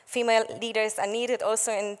 Female leaders are needed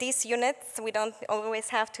also in these units. We don't always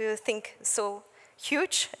have to think so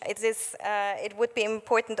huge. It would be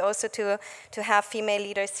important also to have female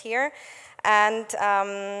leaders here. And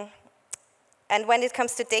when it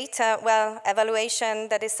comes to data, well, evaluation,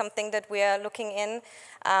 that is something that we are looking in,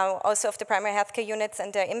 also of the primary healthcare units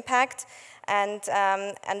and their impact. And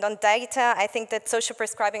on data, I think that social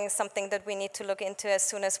prescribing is something that we need to look into as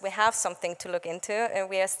soon as we have something to look into. And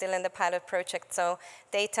we are still in the pilot project, so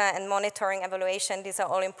data and monitoring evaluation, these are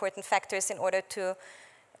all important factors in order to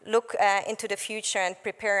look into the future and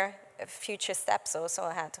prepare future steps also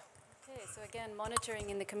ahead. Okay, so So again, monitoring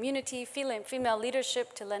in the community, female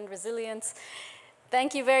leadership to lend resilience.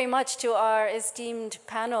 Thank you very much to our esteemed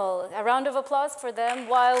panel. A round of applause for them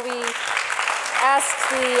while we ask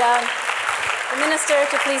the minister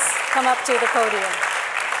to please come up to the podium.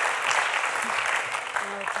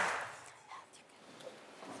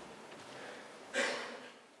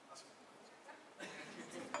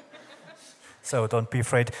 So don't be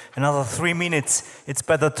afraid. Another 3 minutes. It's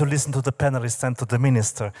better to listen to the panelists than to the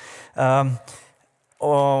minister.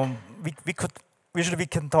 Usually we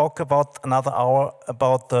can talk about another hour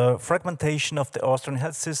about the fragmentation of the Austrian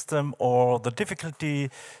health system or the difficulty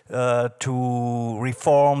to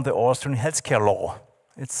reform the Austrian healthcare law.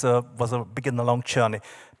 It was a big and a long journey.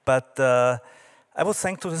 But I would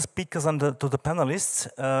thank to the speakers and to the panelists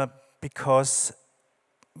because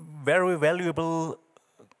very valuable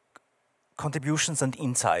contributions and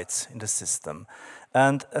insights in the system.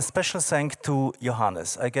 And a special thank to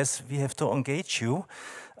Johannes. I guess we have to engage you,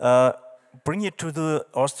 bring you to the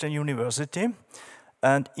Austrian University,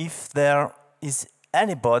 and if there is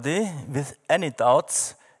anybody with any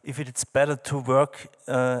doubts, if it's better to work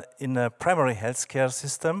in a primary healthcare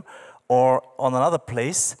system or on another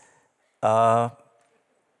place,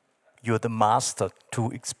 you're the master to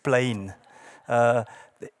explain.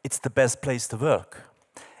 It's the best place to work.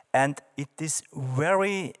 And it is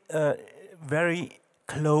very, very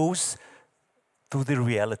close to the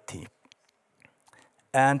reality.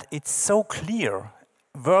 And it's so clear,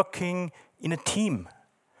 working in a team,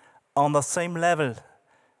 on the same level,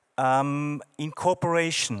 in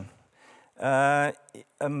cooperation. You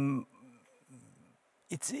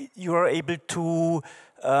are able to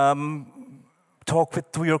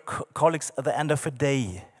talk to your colleagues at the end of a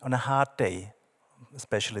day, on a hard day,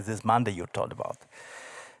 especially this Monday you talked about.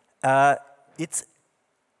 It's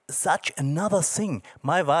such another thing.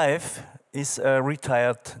 My wife is a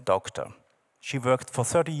retired doctor. She worked for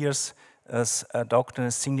 30 years as a doctor in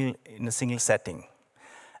a single setting.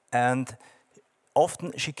 And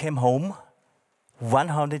often she came home,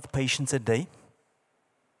 100 patients a day,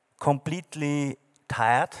 completely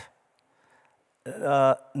tired,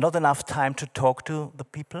 not enough time to talk to the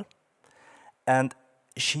people. And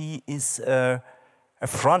she is a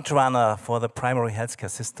front runner for the primary healthcare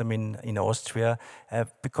system in Austria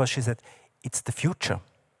because she said, it's the future.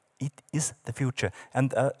 It is the future. And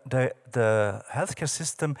the healthcare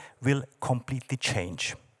system will completely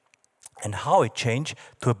change. And how it change,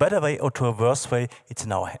 to a better way or to a worse way, it's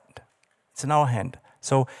in our hand. It's in our hand.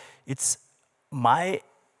 So it's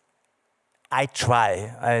I try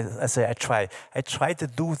to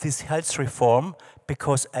do this health reform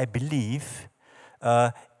because I believe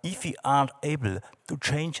if we aren't able to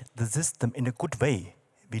change the system in a good way,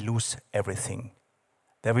 we lose everything.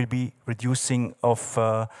 There will be reducing of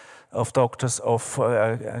doctors, of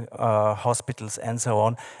hospitals, and so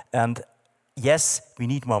on. And yes, we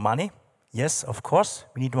need more money. Yes, of course,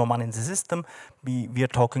 we need more money in the system. We are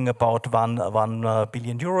talking about 1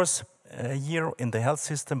 billion euros a year in the health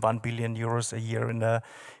system, 1 billion euros a year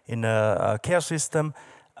in a care system.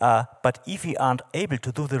 But if we aren't able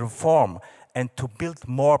to do the reform and to build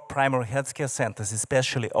more primary healthcare centers,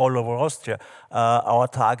 especially all over Austria, our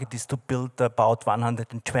target is to build about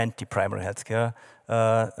 120 primary healthcare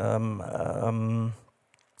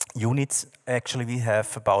units. Actually, we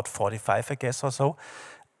have about 45, I guess, or so.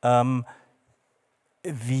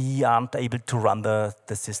 We aren't able to run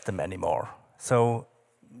the system anymore. So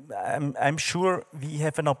I'm sure we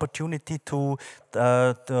have an opportunity to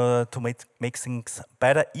make things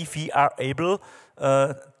better if we are able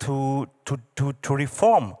to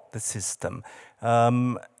reform the system.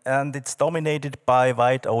 And it's dominated by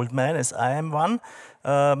white old men, as I am one.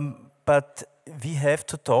 But we have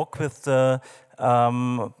to talk with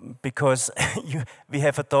because we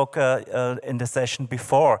have a talk in the session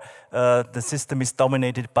before. The system is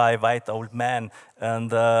dominated by white old men, and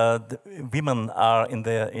the women are in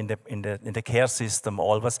the care system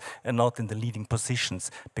always, and not in the leading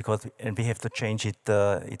positions. And we have to change it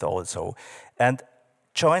also. And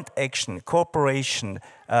joint action, cooperation,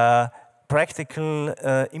 practical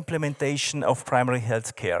implementation of primary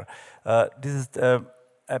health care. This is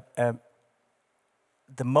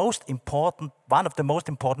one of the most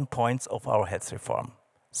important points of our health reform.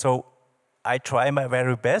 So I try my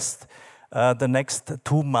very best. The next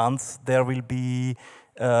 2 months there will be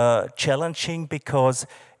challenging because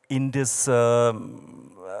in this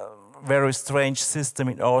very strange system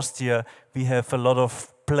in Austria, we have a lot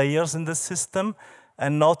of players in the system,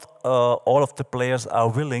 and not all of the players are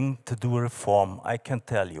willing to do a reform, I can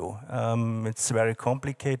tell you. It's very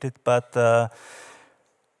complicated, but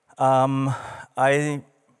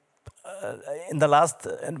in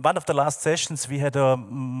one of the last sessions, we had a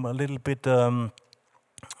little bit.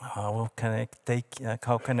 How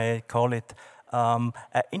can I call it? An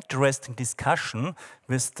interesting discussion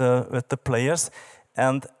with the players,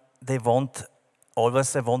 and they want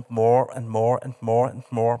more and more and more and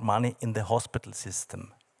more money in the hospital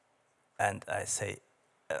system. And I say,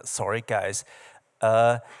 sorry guys,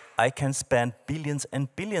 I can spend billions and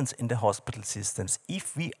billions in the hospital systems.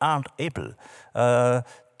 If we aren't able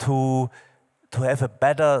to have a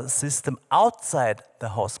better system outside the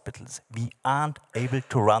hospitals, we aren't able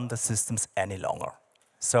to run the systems any longer.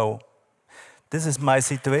 So this is my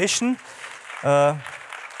situation.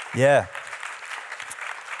 Yeah.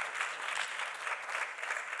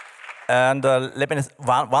 And let me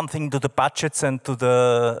one thing to the budgets and to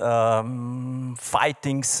the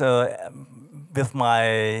fightings with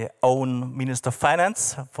my own Minister of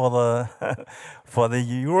Finance for the for the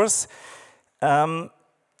euros.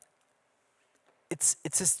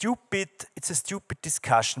 It's a stupid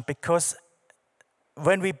discussion, because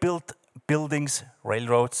when we build buildings,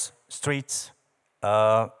 railroads, streets,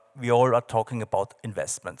 we all are talking about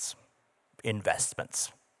investments,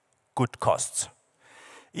 good costs.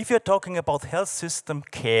 If you're talking about health system,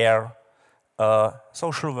 care,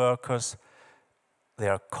 social workers,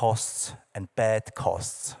 there are costs and bad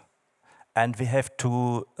costs. And we have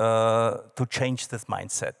to change this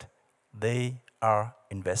mindset. They are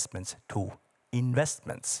investments too.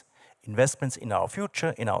 Investments in our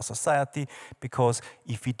future, in our society, because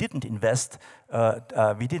if we didn't invest,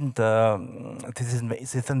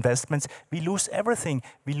 these investments, we lose everything.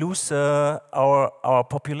 We lose our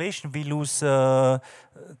population, we lose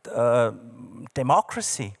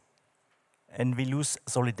democracy, and we lose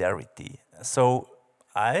solidarity. So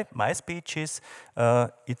my speech is,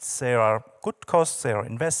 there are good costs, there are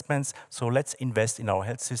investments, so let's invest in our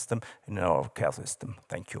health system, in our care system.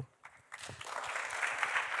 Thank you.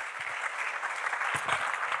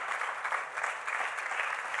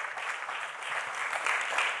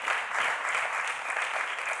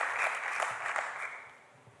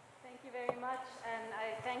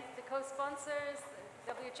 Co-sponsors,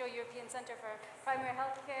 the WHO European Center for Primary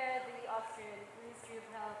Healthcare, the Austrian Ministry of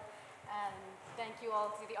Health, and thank you all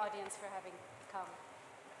to the audience for having come.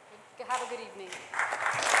 Have a good evening.